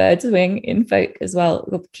man with a bird's wing in folk as well,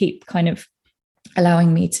 will keep kind of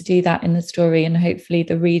allowing me to do that in the story, and hopefully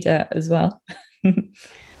the reader as well.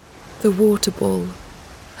 The water bull,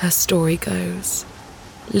 her story goes,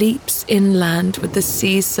 leaps inland with the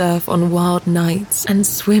sea surf on wild nights and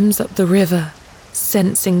swims up the river,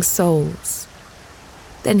 sensing souls.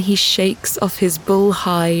 Then he shakes off his bull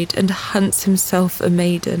hide and hunts himself a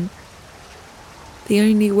maiden. The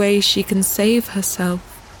only way she can save herself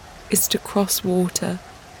is to cross water.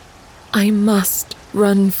 I must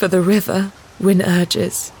run for the river, Wyn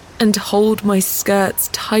urges, and hold my skirts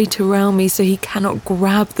tight around me so he cannot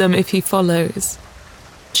grab them if he follows.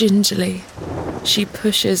 Gingerly, she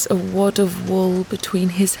pushes a wad of wool between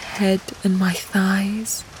his head and my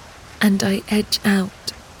thighs, and I edge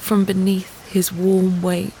out from beneath his warm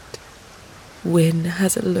weight. Wyn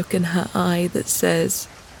has a look in her eye that says,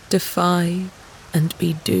 defy and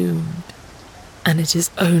be doomed. And it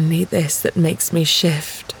is only this that makes me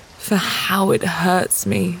shift, for how it hurts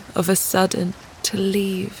me of a sudden to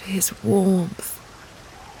leave his warmth.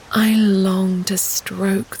 I long to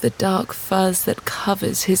stroke the dark fuzz that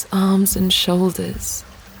covers his arms and shoulders.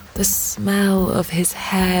 The smell of his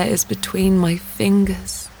hair is between my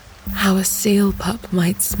fingers, how a seal pup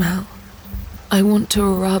might smell. I want to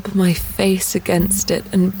rub my face against it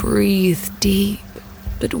and breathe deep,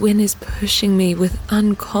 but Wyn is pushing me with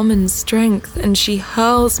uncommon strength, and she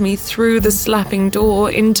hurls me through the slapping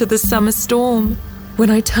door into the summer storm. When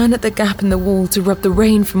I turn at the gap in the wall to rub the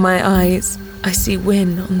rain from my eyes, I see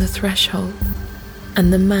Wyn on the threshold,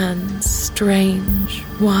 and the man's strange,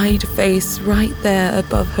 wide face right there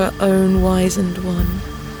above her own wizened one.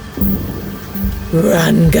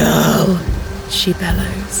 Run, girl, she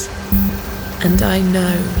bellows. And I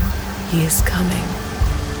know he is coming.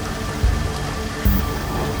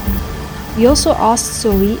 We also asked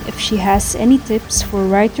Zoe if she has any tips for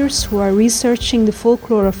writers who are researching the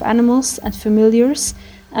folklore of animals and familiars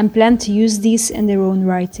and plan to use these in their own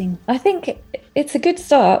writing. I think it's a good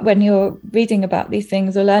start when you're reading about these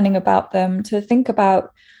things or learning about them to think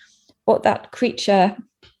about what that creature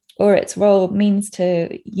or its role means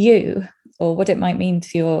to you, or what it might mean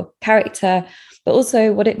to your character, but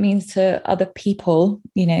also what it means to other people,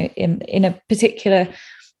 you know, in a particular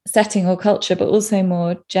setting or culture, but also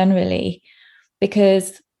more generally,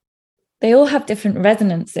 because they all have different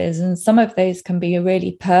resonances, and some of those can be a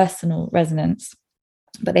really personal resonance,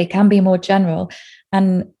 but they can be more general.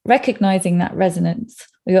 And recognizing that resonance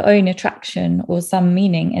or your own attraction or some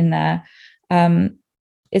meaning in there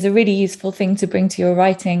is a really useful thing to bring to your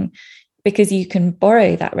writing, because you can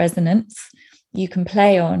borrow that resonance. You can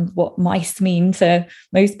play on what mice mean to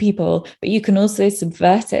most people, but you can also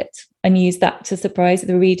subvert it and use that to surprise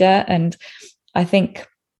the reader. And I think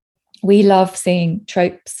we love seeing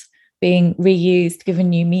tropes being reused, given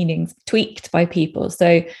new meanings, tweaked by people.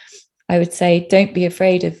 So I would say don't be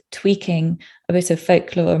afraid of tweaking a bit of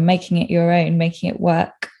folklore, making it your own, making it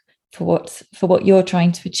work for what you're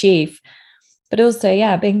trying to achieve. But also,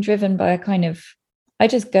 yeah, being driven by a kind of, I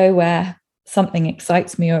just go where something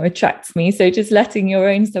excites me or attracts me. So just letting your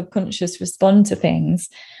own subconscious respond to things,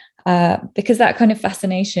 because that kind of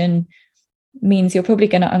fascination means you're probably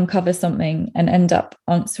going to uncover something and end up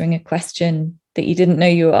answering a question that you didn't know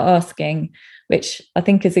you were asking, which I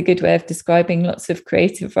think is a good way of describing lots of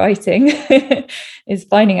creative writing, is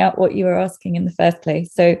finding out what you were asking in the first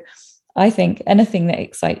place. So I think anything that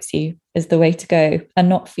excites you is the way to go, and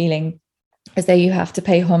not feeling as though you have to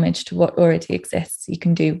pay homage to what already exists. You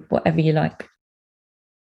can do whatever you like.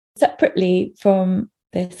 Separately from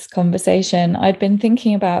this conversation, I'd been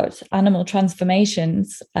thinking about animal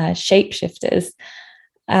transformations, shapeshifters,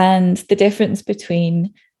 and the difference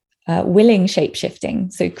between willing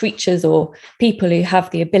shapeshifting, so creatures or people who have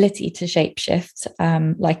the ability to shapeshift,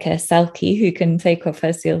 like a Selkie who can take off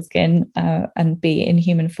her sealskin and be in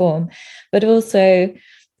human form, but also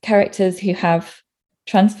characters who have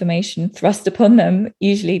transformation thrust upon them,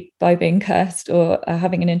 usually by being cursed or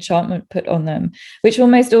having an enchantment put on them, which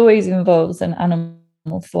almost always involves an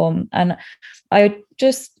animal form. And I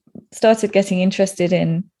just started getting interested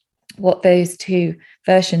in what those two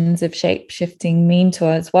versions of shape-shifting mean to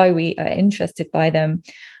us, why we are interested by them.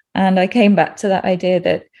 And I came back to that idea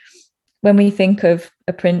that when we think of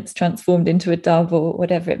a prince transformed into a dove or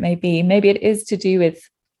whatever it may be, maybe it is to do with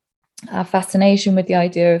our fascination with the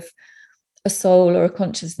idea of a soul or a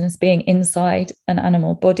consciousness being inside an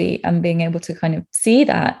animal body and being able to kind of see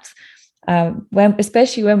that,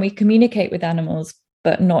 especially when we communicate with animals,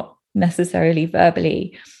 but not necessarily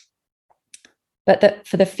verbally. But that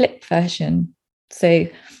for the flip version, so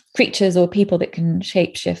creatures or people that can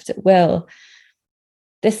shapeshift at will,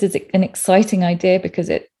 this is an exciting idea because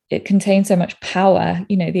it contains so much power,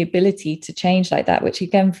 you know, the ability to change like that, which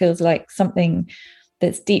again feels like something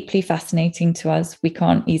that's deeply fascinating to us. We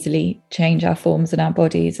can't easily change our forms and our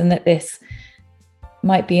bodies, and that this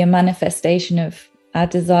might be a manifestation of our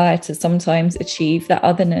desire to sometimes achieve that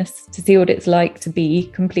otherness, to see what it's like to be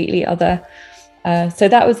completely other. So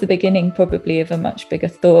that was the beginning probably of a much bigger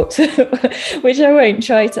thought, which I won't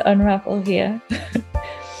try to unravel here.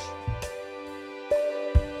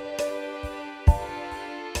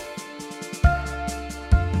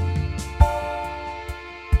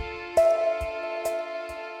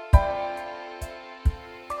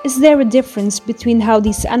 Is there a difference between how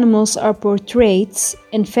these animals are portrayed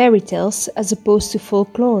in fairy tales as opposed to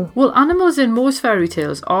folklore? Well, animals in most fairy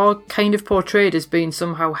tales are kind of portrayed as being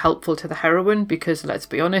somehow helpful to the heroine, because let's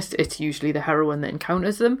be honest, it's usually the heroine that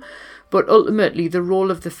encounters them. But ultimately, the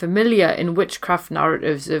role of the familiar in witchcraft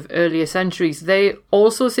narratives of earlier centuries, they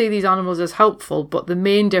also see these animals as helpful, but the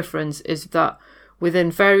main difference is that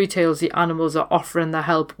within fairy tales, the animals are offering their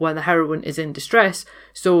help when the heroine is in distress,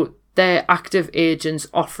 so they're active agents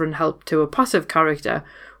offering help to a passive character,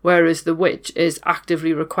 whereas the witch is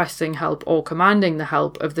actively requesting help or commanding the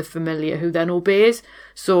help of the familiar, who then obeys.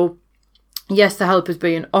 So yes, the help is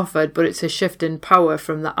being offered, but it's a shift in power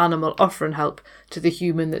from the animal offering help to the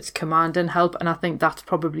human that's commanding help, and I think that's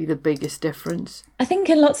probably the biggest difference. I think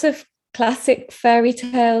in lots of classic fairy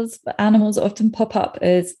tales, animals often pop up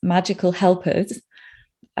as magical helpers.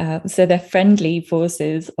 So they're friendly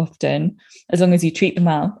forces often, as long as you treat them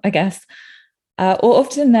well, I guess. Or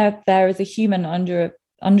often they're there as a human under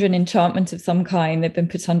an enchantment of some kind. They've been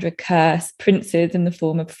put under a curse, princes in the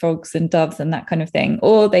form of frogs and doves and that kind of thing.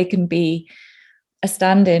 Or they can be a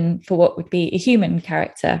stand-in for what would be a human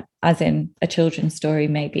character, as in a children's story,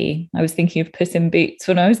 maybe. I was thinking of Puss in Boots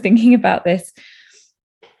when I was thinking about this.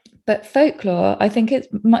 But folklore, I think it's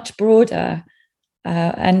much broader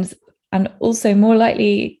and also more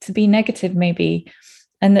likely to be negative, maybe,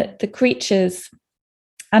 and that the creatures,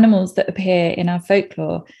 animals that appear in our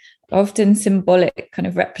folklore are often symbolic kind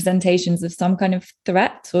of representations of some kind of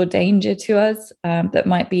threat or danger to us that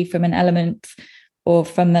might be from an element or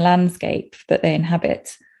from the landscape that they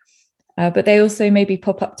inhabit. But they also maybe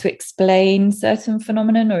pop up to explain certain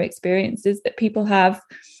phenomenon or experiences that people have.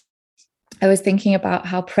 I was thinking about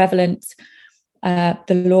how prevalent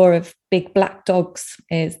the lore of big black dogs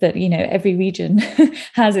is, that, you know, every region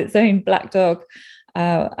has its own black dog,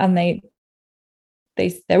 and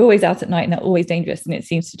they're always out at night and they're always dangerous, and it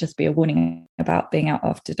seems to just be a warning about being out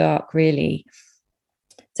after dark, really.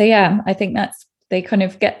 So yeah, I think they kind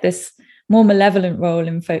of get this more malevolent role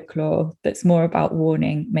in folklore that's more about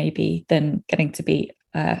warning, maybe, than getting to be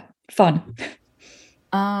fun.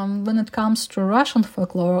 When it comes to Russian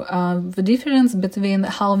folklore, the difference between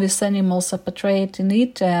how these animals are portrayed in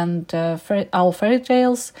it and our fairy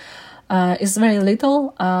tales is very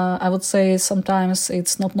little. I would say sometimes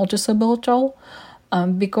it's not noticeable at all,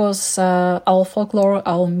 because our folklore,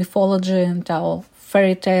 our mythology, and our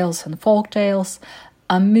fairy tales and folk tales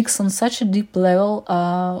are mixed on such a deep level.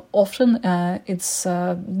 Often it's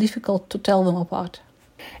difficult to tell them apart.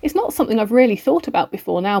 It's not something I've really thought about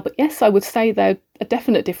before now, but yes, I would say there are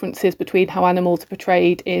definite differences between how animals are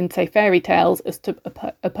portrayed in, say, fairy tales as to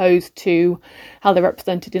opposed to how they're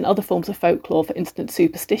represented in other forms of folklore, for instance,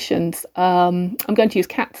 superstitions. I'm going to use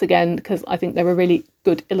cats again because I think they're a really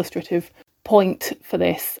good illustrative point for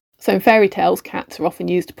this. So in fairy tales, cats are often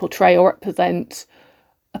used to portray or represent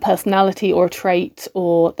a personality or a trait,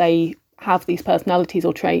 or they have these personalities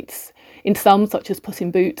or traits. In some, such as Puss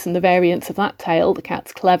in Boots and the variants of that tale, the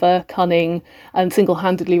cat's clever, cunning, and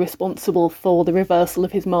single-handedly responsible for the reversal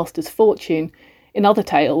of his master's fortune. In other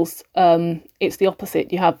tales, it's the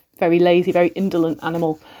opposite. You have very lazy, very indolent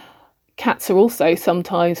animal. Cats are also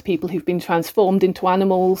sometimes people who've been transformed into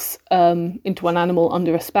animals, into an animal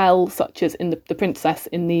under a spell, such as in the princess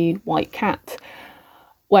in The White Cat.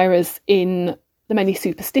 Whereas in the many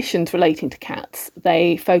superstitions relating to cats,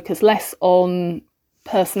 they focus less on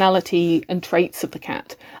personality and traits of the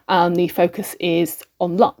cat, and the focus is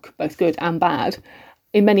on luck, both good and bad.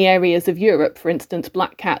 In many areas of Europe, for instance,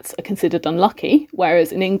 black cats are considered unlucky,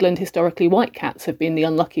 whereas in England, historically, white cats have been the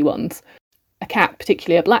unlucky ones. A cat,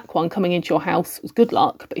 particularly a black one, coming into your house was good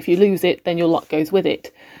luck, but if you lose it, then your luck goes with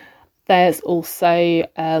it. There's also,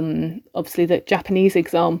 obviously, the Japanese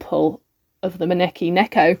example of the Maneki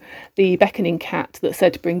Neko, the beckoning cat that's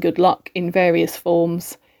said to bring good luck in various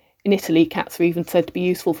forms. In Italy, cats are even said to be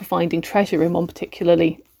useful for finding treasure in one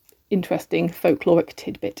particularly interesting folkloric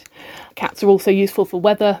tidbit. Cats are also useful for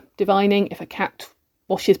weather divining. If a cat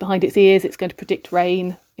washes behind its ears, it's going to predict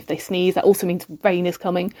rain. If they sneeze, that also means rain is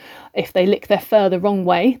coming. If they lick their fur the wrong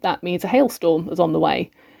way, that means a hailstorm is on the way.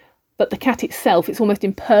 But the cat itself, it's almost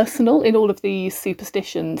impersonal in all of these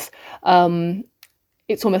superstitions.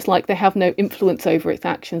 It's almost like they have no influence over its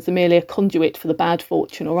actions. They're merely a conduit for the bad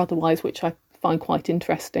fortune or otherwise, which I find quite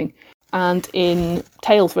interesting. And in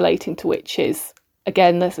tales relating to witches,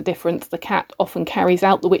 again, there's a difference. The cat often carries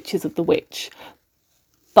out the witches of the witch,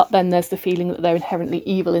 but then there's the feeling that they're inherently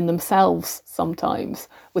evil in themselves sometimes,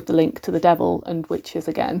 with the link to the devil and witches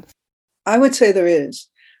again. I would say there is.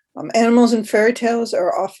 Animals in fairy tales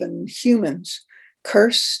are often humans,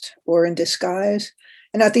 cursed or in disguise,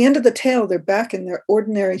 and at the end of the tale, they're back in their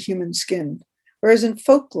ordinary human skin. Whereas in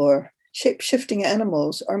folklore, shape-shifting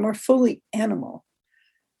animals are more fully animal.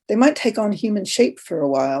 They might take on human shape for a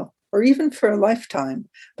while, or even for a lifetime,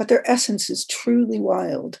 but their essence is truly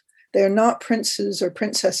wild. They are not princes or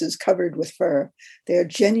princesses covered with fur. They are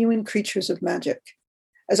genuine creatures of magic.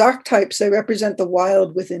 As archetypes, they represent the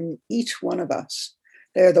wild within each one of us.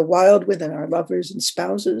 They are the wild within our lovers and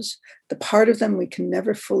spouses, the part of them we can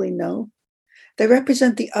never fully know. They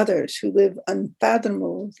represent the others who live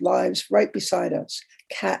unfathomable lives right beside us,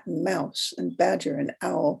 cat and mouse and badger and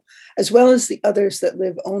owl, as well as the others that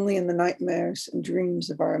live only in the nightmares and dreams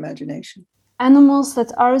of our imagination. Animals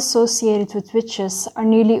that are associated with witches are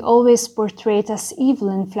nearly always portrayed as evil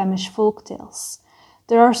in Flemish folktales.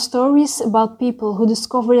 There are stories about people who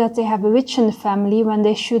discover that they have a witch in the family when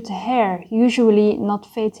they shoot a hare, usually not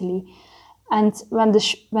fatally, and when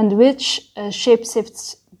the witch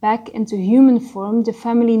shapeshifts back into human form, the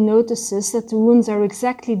family notices that the wounds are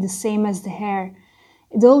exactly the same as the hare.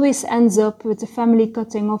 It always ends up with the family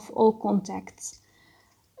cutting off all contacts.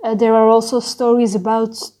 There are also stories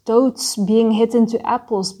about toads being hit into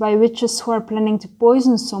apples by witches who are planning to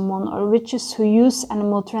poison someone, or witches who use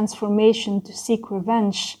animal transformation to seek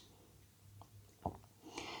revenge.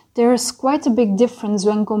 There is quite a big difference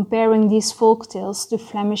when comparing these folk tales to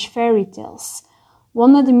Flemish fairy tales.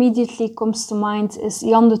 One that immediately comes to mind is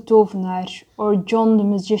Jan de Tovenaar, or John the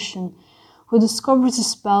Magician, who discovers a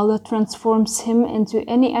spell that transforms him into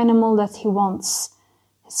any animal that he wants.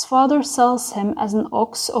 His father sells him as an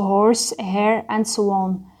ox, a horse, a hare, and so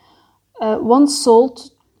on. Once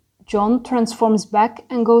sold, John transforms back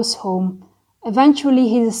and goes home. Eventually,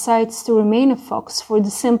 he decides to remain a fox for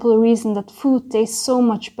the simple reason that food tastes so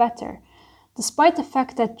much better. Despite the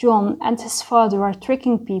fact that John and his father are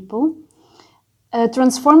tricking people,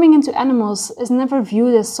 transforming into animals is never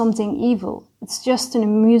viewed as something evil. It's just an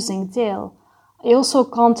amusing tale. I also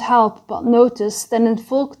can't help but notice that in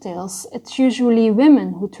folk tales, it's usually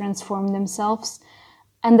women who transform themselves,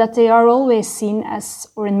 and that they are always seen as,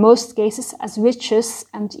 or in most cases, as witches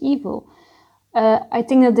and evil. I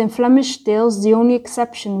think that in Flemish tales, the only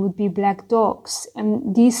exception would be black dogs.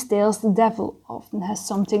 In these tales, the devil often has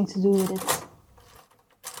something to do with it.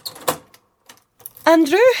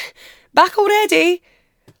 Andrew? Back already?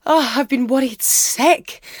 Oh, I've been worried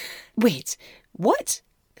sick. Wait, what?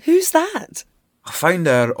 Who's that? I found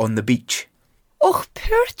her on the beach. Oh,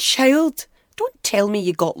 poor child. Don't tell me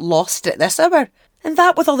you got lost at this hour. And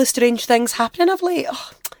that with all the strange things happening of late.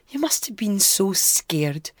 Oh, you must have been so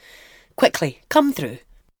scared. Quickly, come through.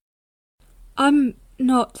 I'm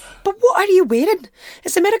not... But what are you wearing?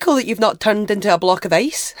 It's a miracle that you've not turned into a block of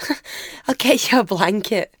ice. I'll get you a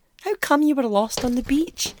blanket. How come you were lost on the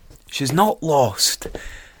beach? She's not lost.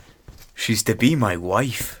 She's to be my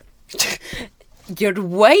wife. Your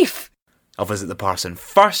wife? I'll visit the parson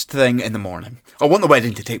first thing in the morning. I want the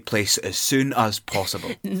wedding to take place as soon as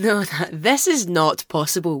possible. No, this is not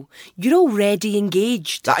possible. You're already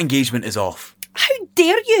engaged. That engagement is off. How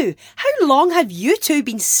dare you? How long have you two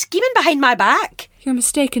been scheming behind my back? You're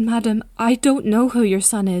mistaken, madam. I don't know who your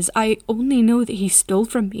son is. I only know that he stole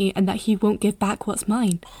from me and that he won't give back what's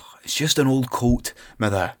mine. It's just an old coat,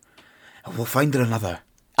 Mother. We'll find her another.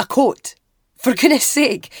 A coat? For goodness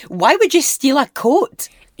sake, why would you steal a coat?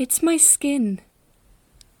 It's my skin.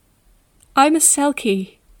 I'm a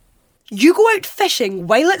Selkie. You go out fishing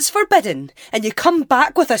while it's forbidden, and you come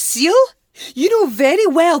back with a seal? You know very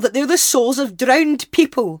well that they're the souls of drowned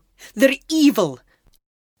people. They're evil.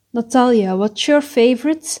 Natalia, what's your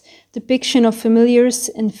favourite depiction of familiars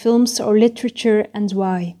in films or literature, and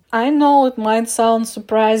why? I know it might sound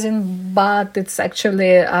surprising, but it's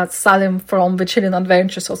actually Salim from The Chilling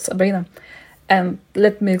Adventures of Sabrina. And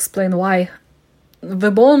let me explain why.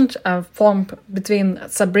 The bond formed between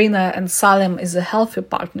Sabrina and Salim is a healthy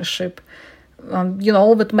partnership.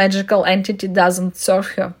 That magical entity doesn't serve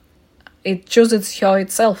her. It chooses her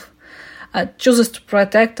itself. It chooses to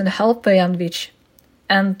protect and help the young witch.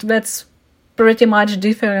 And that's pretty much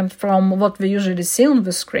different from what we usually see on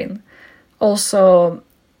the screen. Also,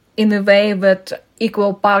 in a way that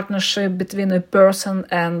equal partnership between a person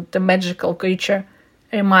and a magical creature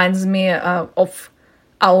reminds me of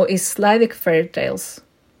our Slavic fairy tales.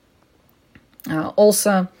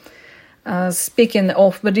 Speaking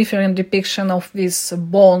of the different depiction of this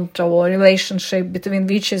bond or relationship between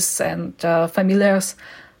witches and familiars,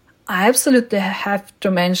 I absolutely have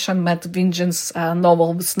to mention Matt Vingen's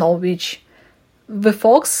novel The Snow Witch. The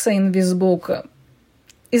fox in this book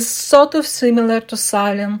is sort of similar to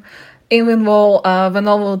Salim, even though the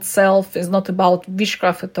novel itself is not about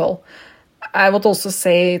witchcraft at all. I would also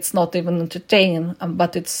say it's not even entertaining,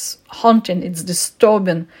 but it's haunting, it's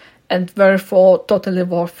disturbing, and therefore totally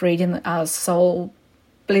worth reading. So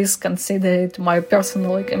please consider it my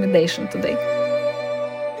personal recommendation today.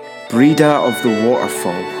 Breda of the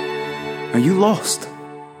Waterfall, are you lost?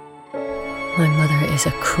 My mother is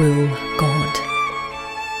a cruel god,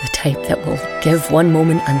 the type that will give one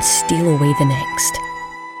moment and steal away the next.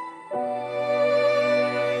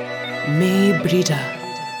 May Breda,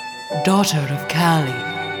 daughter of Kali,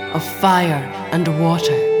 of fire and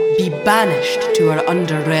water, be banished to her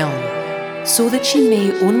underrealm, so that she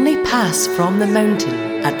may only pass from the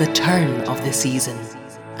mountain at the turn of the season.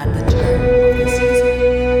 At the turn of the season.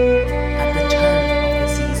 At the turn of the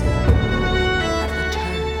season. At the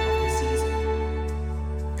turn of the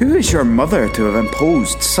season. Who is your mother to have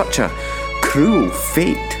imposed such a cruel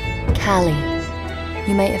fate? Kali.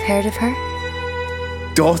 You might have heard of her?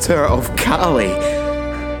 Daughter of Kali.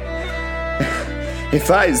 If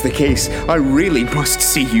that is the case, I really must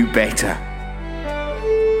see you better.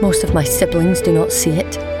 Most of my siblings do not see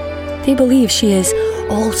it. They believe she is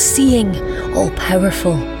all-seeing,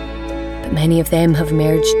 all-powerful. But but many of them have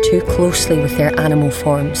merged too closely with their animal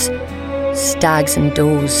forms. Stags and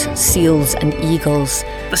does, seals and eagles.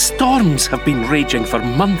 The storms have been raging for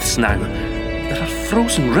months now. There are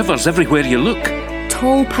frozen rivers everywhere you look.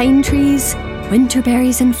 Tall pine trees, winter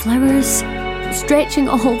berries and flowers, stretching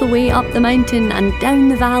all the way up the mountain and down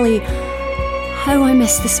the valley. How I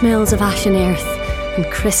miss the smells of ashen earth and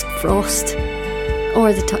crisp frost,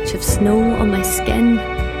 or the touch of snow on my skin.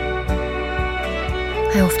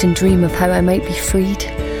 I often dream of how I might be freed,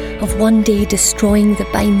 of one day destroying the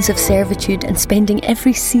binds of servitude and spending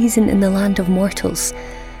every season in the land of mortals.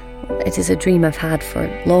 It is a dream I've had for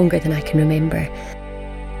longer than I can remember.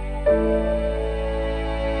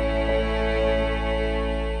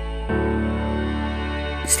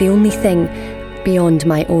 It's the only thing, beyond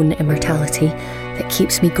my own immortality, that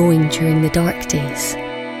keeps me going during the dark days.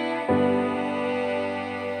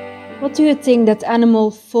 What do you think that animal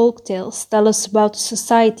folk tales tell us about the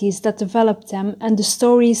societies that developed them and the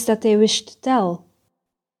stories that they wish to tell?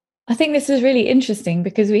 I think this is really interesting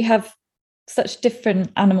because we have such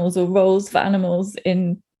different animals or roles for animals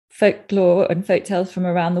in folklore and folk tales from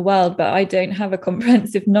around the world, but I don't have a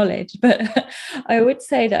comprehensive knowledge. But I would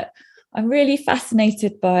say that I'm really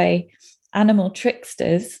fascinated by animal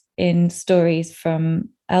tricksters in stories from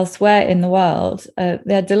elsewhere in the world.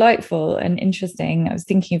 They're delightful and interesting. I was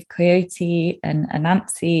thinking of Coyote and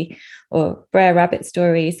Anansi or Brer Rabbit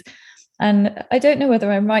stories. And I don't know whether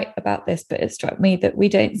I'm right about this, but it struck me that we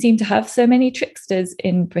don't seem to have so many tricksters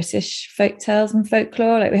in British folk tales and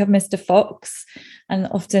folklore. Like we have Mr. Fox and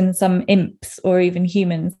often some imps or even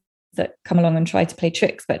humans that come along and try to play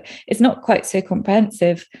tricks, but it's not quite so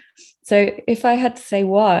comprehensive. So if I had to say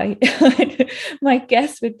why, my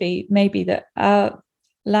guess would be maybe that our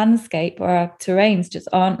landscape or our terrains just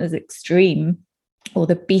aren't as extreme, or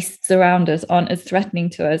the beasts around us aren't as threatening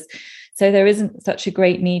to us. So there isn't such a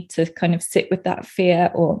great need to kind of sit with that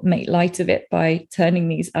fear or make light of it by turning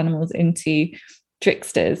these animals into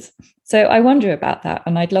tricksters. So I wonder about that,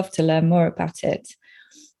 and I'd love to learn more about it.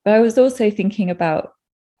 But I was also thinking about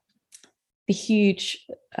the huge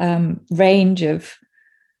range of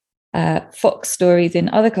fox stories in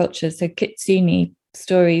other cultures, so kitsune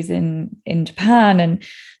stories in Japan, and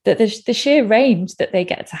that the sheer range that they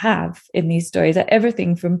get to have in these stories are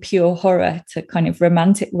everything from pure horror to kind of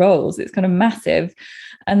romantic roles. It's kind of massive,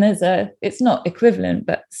 and it's not equivalent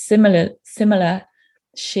but similar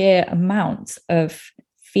sheer amounts of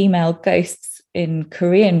female ghosts in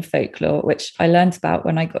Korean folklore, which I learned about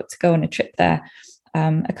when I got to go on a trip there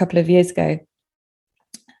a couple of years ago.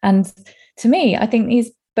 And to me, I think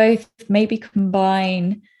these both maybe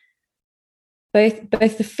combine both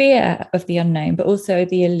the fear of the unknown, but also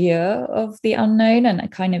the allure of the unknown and a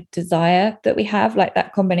kind of desire that we have, like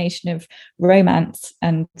that combination of romance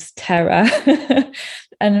and terror.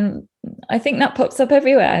 And I think that pops up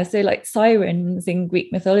everywhere. So like sirens in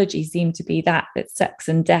Greek mythology seem to be that sex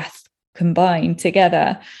and death combined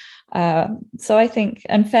together. So I think,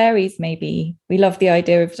 and fairies, maybe we love the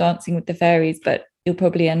idea of dancing with the fairies, but you'll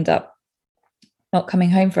probably end up not coming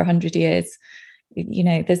home for 100 years. You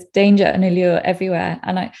know, there's danger and allure everywhere.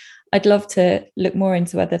 And I'd love to look more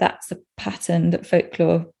into whether that's a pattern that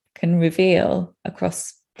folklore can reveal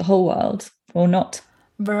across the whole world or not.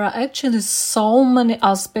 There are actually so many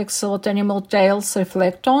aspects that animal tales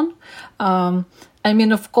reflect on. I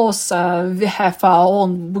mean, of course, we have our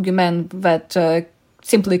own boogeyman that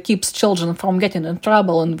simply keeps children from getting in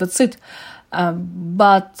trouble, and that's it.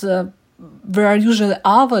 But there are usually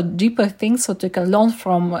other deeper things that you can learn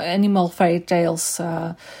from animal fairy tales,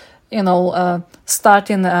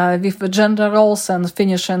 starting with the gender roles and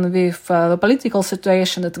finishing with the political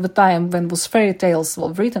situation at the time when those fairy tales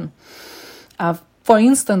were written. For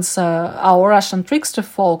instance, our Russian trickster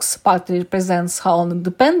folks partly represents how an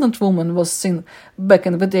independent woman was seen back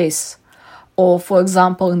in the days. Or, for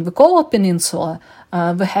example, in the Kola Peninsula,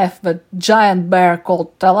 we have the giant bear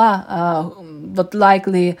called Tala, that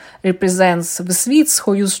likely represents the Swedes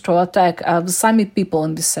who used to attack the Sami people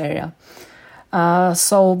in this area.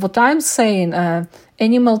 So what I'm saying,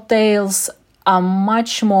 animal tales are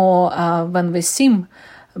much more than they seem.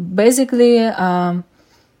 Basically,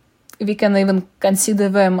 we can even consider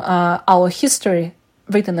them our history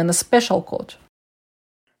written in a special code.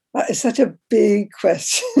 That is such a big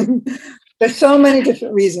question. There's so many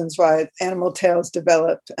different reasons why animal tales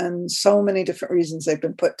developed and so many different reasons they've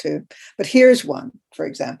been put to. But here's one, for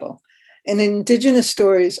example. In indigenous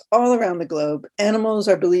stories all around the globe, animals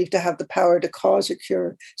are believed to have the power to cause or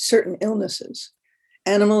cure certain illnesses.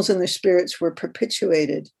 Animals and their spirits were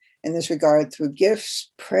perpetuated in this regard through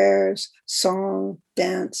gifts, prayers, song,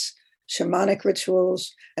 dance, shamanic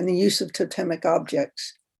rituals, and the use of totemic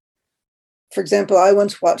objects. For example, I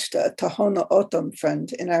once watched a Tohono O'odham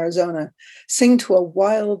friend in Arizona sing to a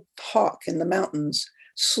wild hawk in the mountains,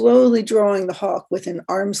 slowly drawing the hawk within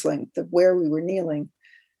arm's length of where we were kneeling.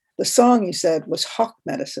 The song, he said, was hawk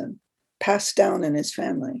medicine, passed down in his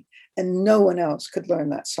family, and no one else could learn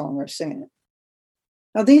that song or sing it.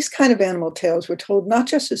 Now, these kind of animal tales were told not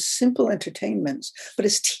just as simple entertainments, but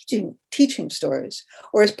as teaching stories,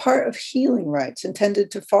 or as part of healing rites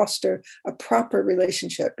intended to foster a proper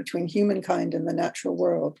relationship between humankind and the natural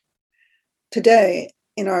world. Today,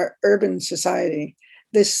 in our urban society,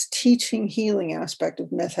 this teaching healing aspect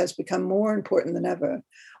of myth has become more important than ever,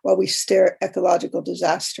 while we stare ecological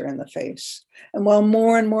disaster in the face, and while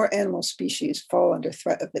more and more animal species fall under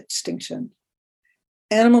threat of extinction.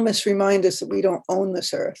 Animal myths remind us that we don't own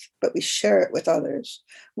this earth, but we share it with others,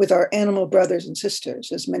 with our animal brothers and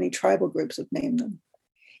sisters, as many tribal groups have named them.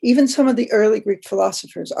 Even some of the early Greek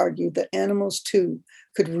philosophers argued that animals too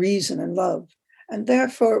could reason and love, and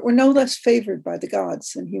therefore were no less favored by the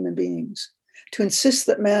gods than human beings. To insist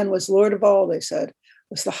that man was lord of all, they said,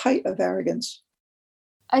 was the height of arrogance.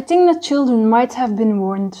 I think that children might have been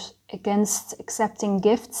warned against accepting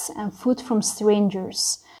gifts and food from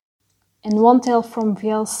strangers. In one tale from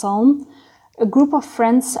Viel Psalm, a group of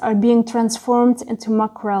friends are being transformed into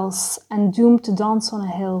mackerels and doomed to dance on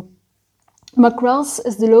a hill. Mackerels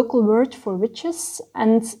is the local word for witches,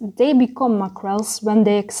 and they become mackerels when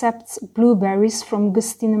they accept blueberries from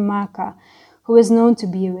Gustine Maka, who is known to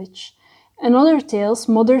be a witch. In other tales,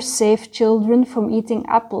 mothers save children from eating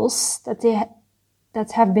apples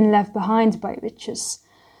that have been left behind by witches.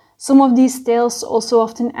 Some of these tales also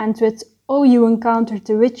often end with, "Oh, you encountered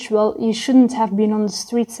a witch, well, you shouldn't have been on the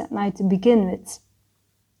streets at night to begin with."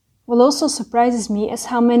 What also surprises me is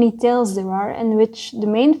how many tales there are in which the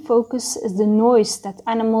main focus is the noise that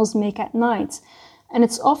animals make at night, and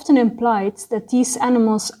it's often implied that these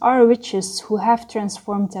animals are witches who have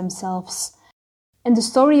transformed themselves. In the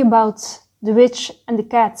story about the witch and the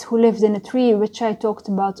cat who lived in a tree, which I talked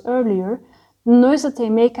about earlier, the noise that they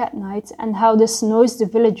make at night and how this annoys the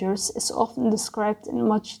villagers is often described in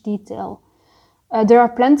much detail. There are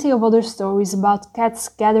plenty of other stories about cats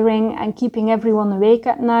gathering and keeping everyone awake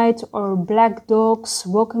at night, or black dogs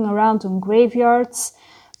walking around on graveyards.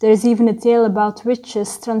 There is even a tale about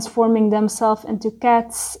witches transforming themselves into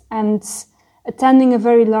cats and attending a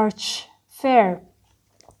very large fair.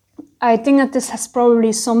 I think that this has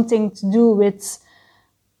probably something to do with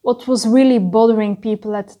what was really bothering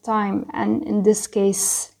people at the time, and in this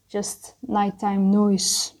case, just nighttime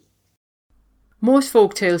noise. Most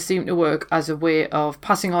folk tales seem to work as a way of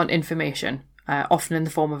passing on information, often in the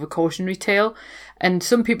form of a cautionary tale, and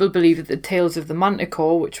some people believe that the tales of the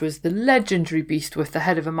Manticore, which was the legendary beast with the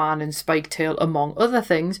head of a man and spiked tail, among other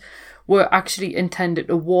things, were actually intended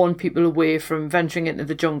to warn people away from venturing into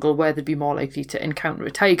the jungle where they'd be more likely to encounter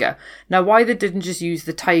a tiger. Now, why they didn't just use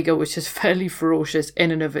the tiger, which is fairly ferocious in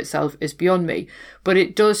and of itself, is beyond me, but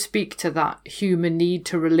it does speak to that human need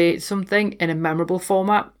to relate something in a memorable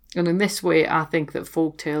format. And in this way, I think that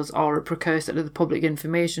folk tales are a precursor to the public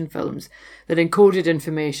information films that encoded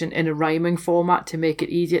information in a rhyming format to make it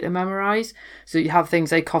easier to memorise. So you have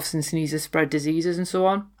things like coughs and sneezes spread diseases and so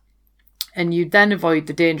on. And you then avoid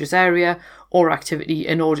the dangerous area or activity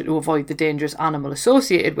in order to avoid the dangerous animal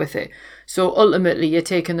associated with it. So ultimately, you're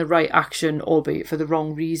taking the right action, albeit for the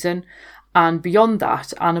wrong reason. And beyond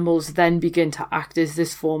that, animals then begin to act as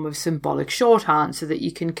this form of symbolic shorthand so that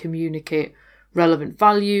you can communicate relevant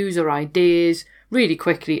values or ideas really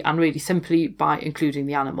quickly and really simply by including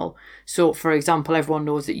the animal. So, for example, everyone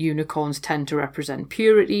knows that unicorns tend to represent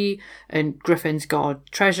purity and griffins guard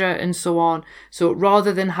treasure and so on. So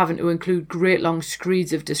rather than having to include great long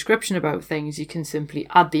screeds of description about things, you can simply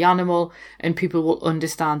add the animal and people will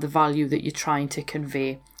understand the value that you're trying to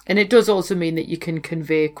convey. And it does also mean that you can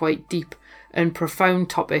convey quite deep and profound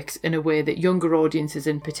topics in a way that younger audiences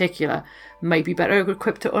in particular might be better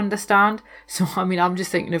equipped to understand. So, I mean, I'm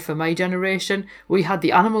just thinking of for my generation, we had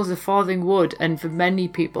The Animals of Farthing Wood, and for many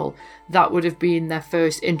people, that would have been their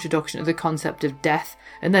first introduction to the concept of death.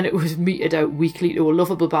 And then it was meted out weekly to a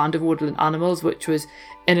lovable band of woodland animals, which was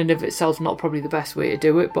in and of itself not probably the best way to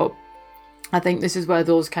do it. But I think this is where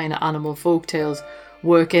those kind of animal folk tales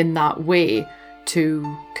work in that way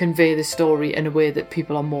to convey the story in a way that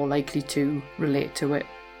people are more likely to relate to it.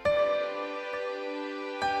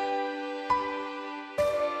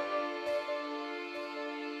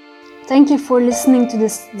 Thank you for listening to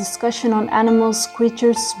this discussion on animals,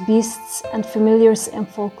 creatures, beasts, and familiars in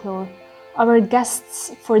folklore. Our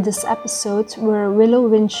guests for this episode were Willow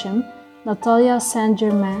Winsham, Natalia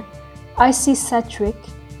Saint-Germain, I.C. Sedgwick,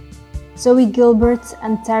 Zoe Gilbert,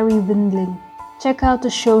 and Terry Windling. Check out the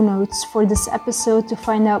show notes for this episode to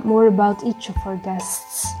find out more about each of our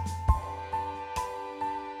guests.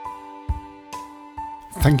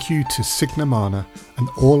 Thank you to Signa Mana and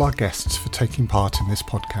all our guests for taking part in this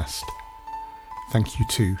podcast. Thank you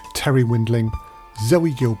to Terry Windling, Zoe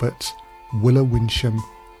Gilbert, Willow Winsham,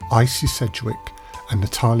 Icy Sedgwick and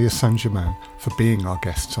Natalia Saint-Germain for being our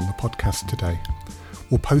guests on the podcast today.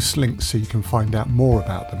 We'll post links so you can find out more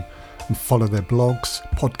about them and follow their blogs,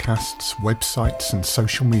 podcasts, websites and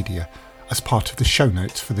social media as part of the show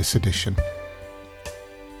notes for this edition.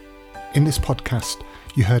 In this podcast,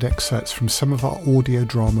 you heard excerpts from some of our audio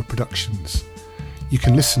drama productions. You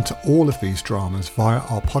can listen to all of these dramas via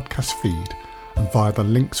our podcast feed and via the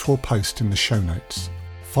links we'll post in the show notes.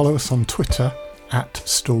 Follow us on Twitter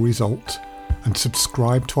 @StoriesAlt and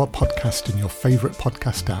subscribe to our podcast in your favourite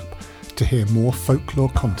podcast app to hear more folklore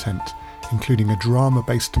content, including a drama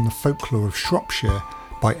based on the folklore of Shropshire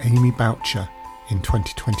by Amy Boucher in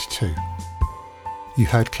 2022. You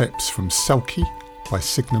heard clips from Selkie by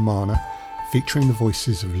Signa Mana, featuring the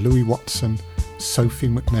voices of Louis Watson, Sophie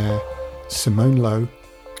McNair, Simone Lowe,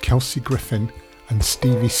 Kelsey Griffin and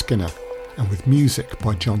Stevie Skinner, and with music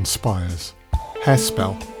by John Spires.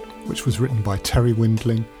 Hairspell, which was written by Terry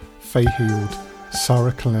Windling, Faye Heald,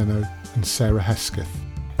 Sarah Coleno and Sarah Hesketh.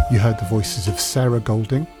 You heard the voices of Sarah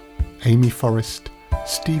Golding, Amy Forrest,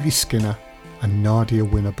 Stevie Skinner and Nadia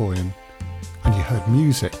Winnaboyan, and you heard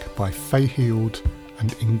music by Faye Heald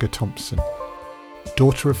and Inga Thompson.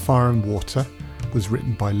 Daughter of Fire and Water was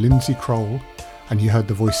written by Lindsay Kroll, and you heard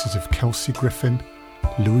the voices of Kelsey Griffin,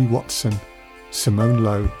 Louis Watson, Simone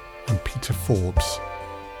Lowe and Peter Forbes.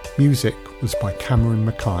 Music was by Cameron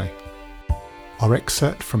Mackay. Our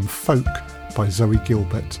excerpt from Folk by Zoe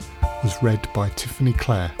Gilbert was read by Tiffany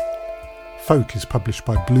Clare. Folk is published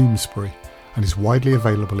by Bloomsbury and is widely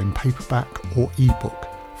available in paperback or ebook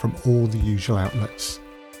from all the usual outlets.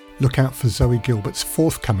 Look out for Zoe Gilbert's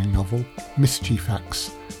forthcoming novel, Mischief Axe,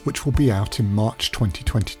 which will be out in March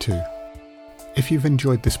 2022. If you've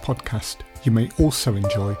enjoyed this podcast, you may also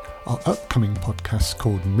enjoy our upcoming podcast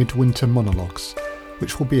called Midwinter Monologues,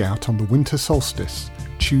 which will be out on the winter solstice,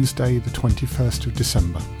 Tuesday the 21st of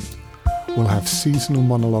December. We'll have seasonal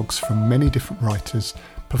monologues from many different writers,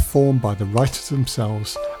 performed by the writers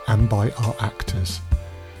themselves and by our actors.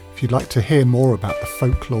 If you'd like to hear more about the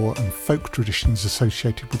folklore and folk traditions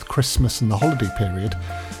associated with Christmas and the holiday period,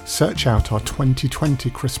 search out our 2020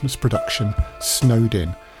 Christmas production, Snowed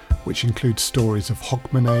In, which includes stories of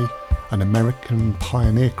Hogmanay, An American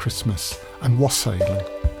Pioneer Christmas and Wassailing.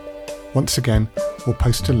 Once again, we'll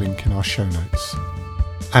post a link in our show notes.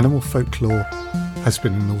 Animal Folklore has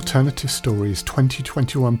been an Alternative Stories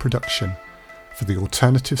 2021 production for the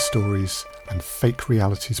Alternative Stories and Fake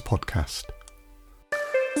Realities podcast.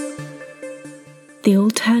 The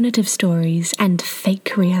Alternative Stories and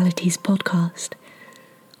Fake Realities podcast.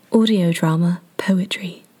 Audio drama,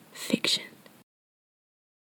 poetry, fiction.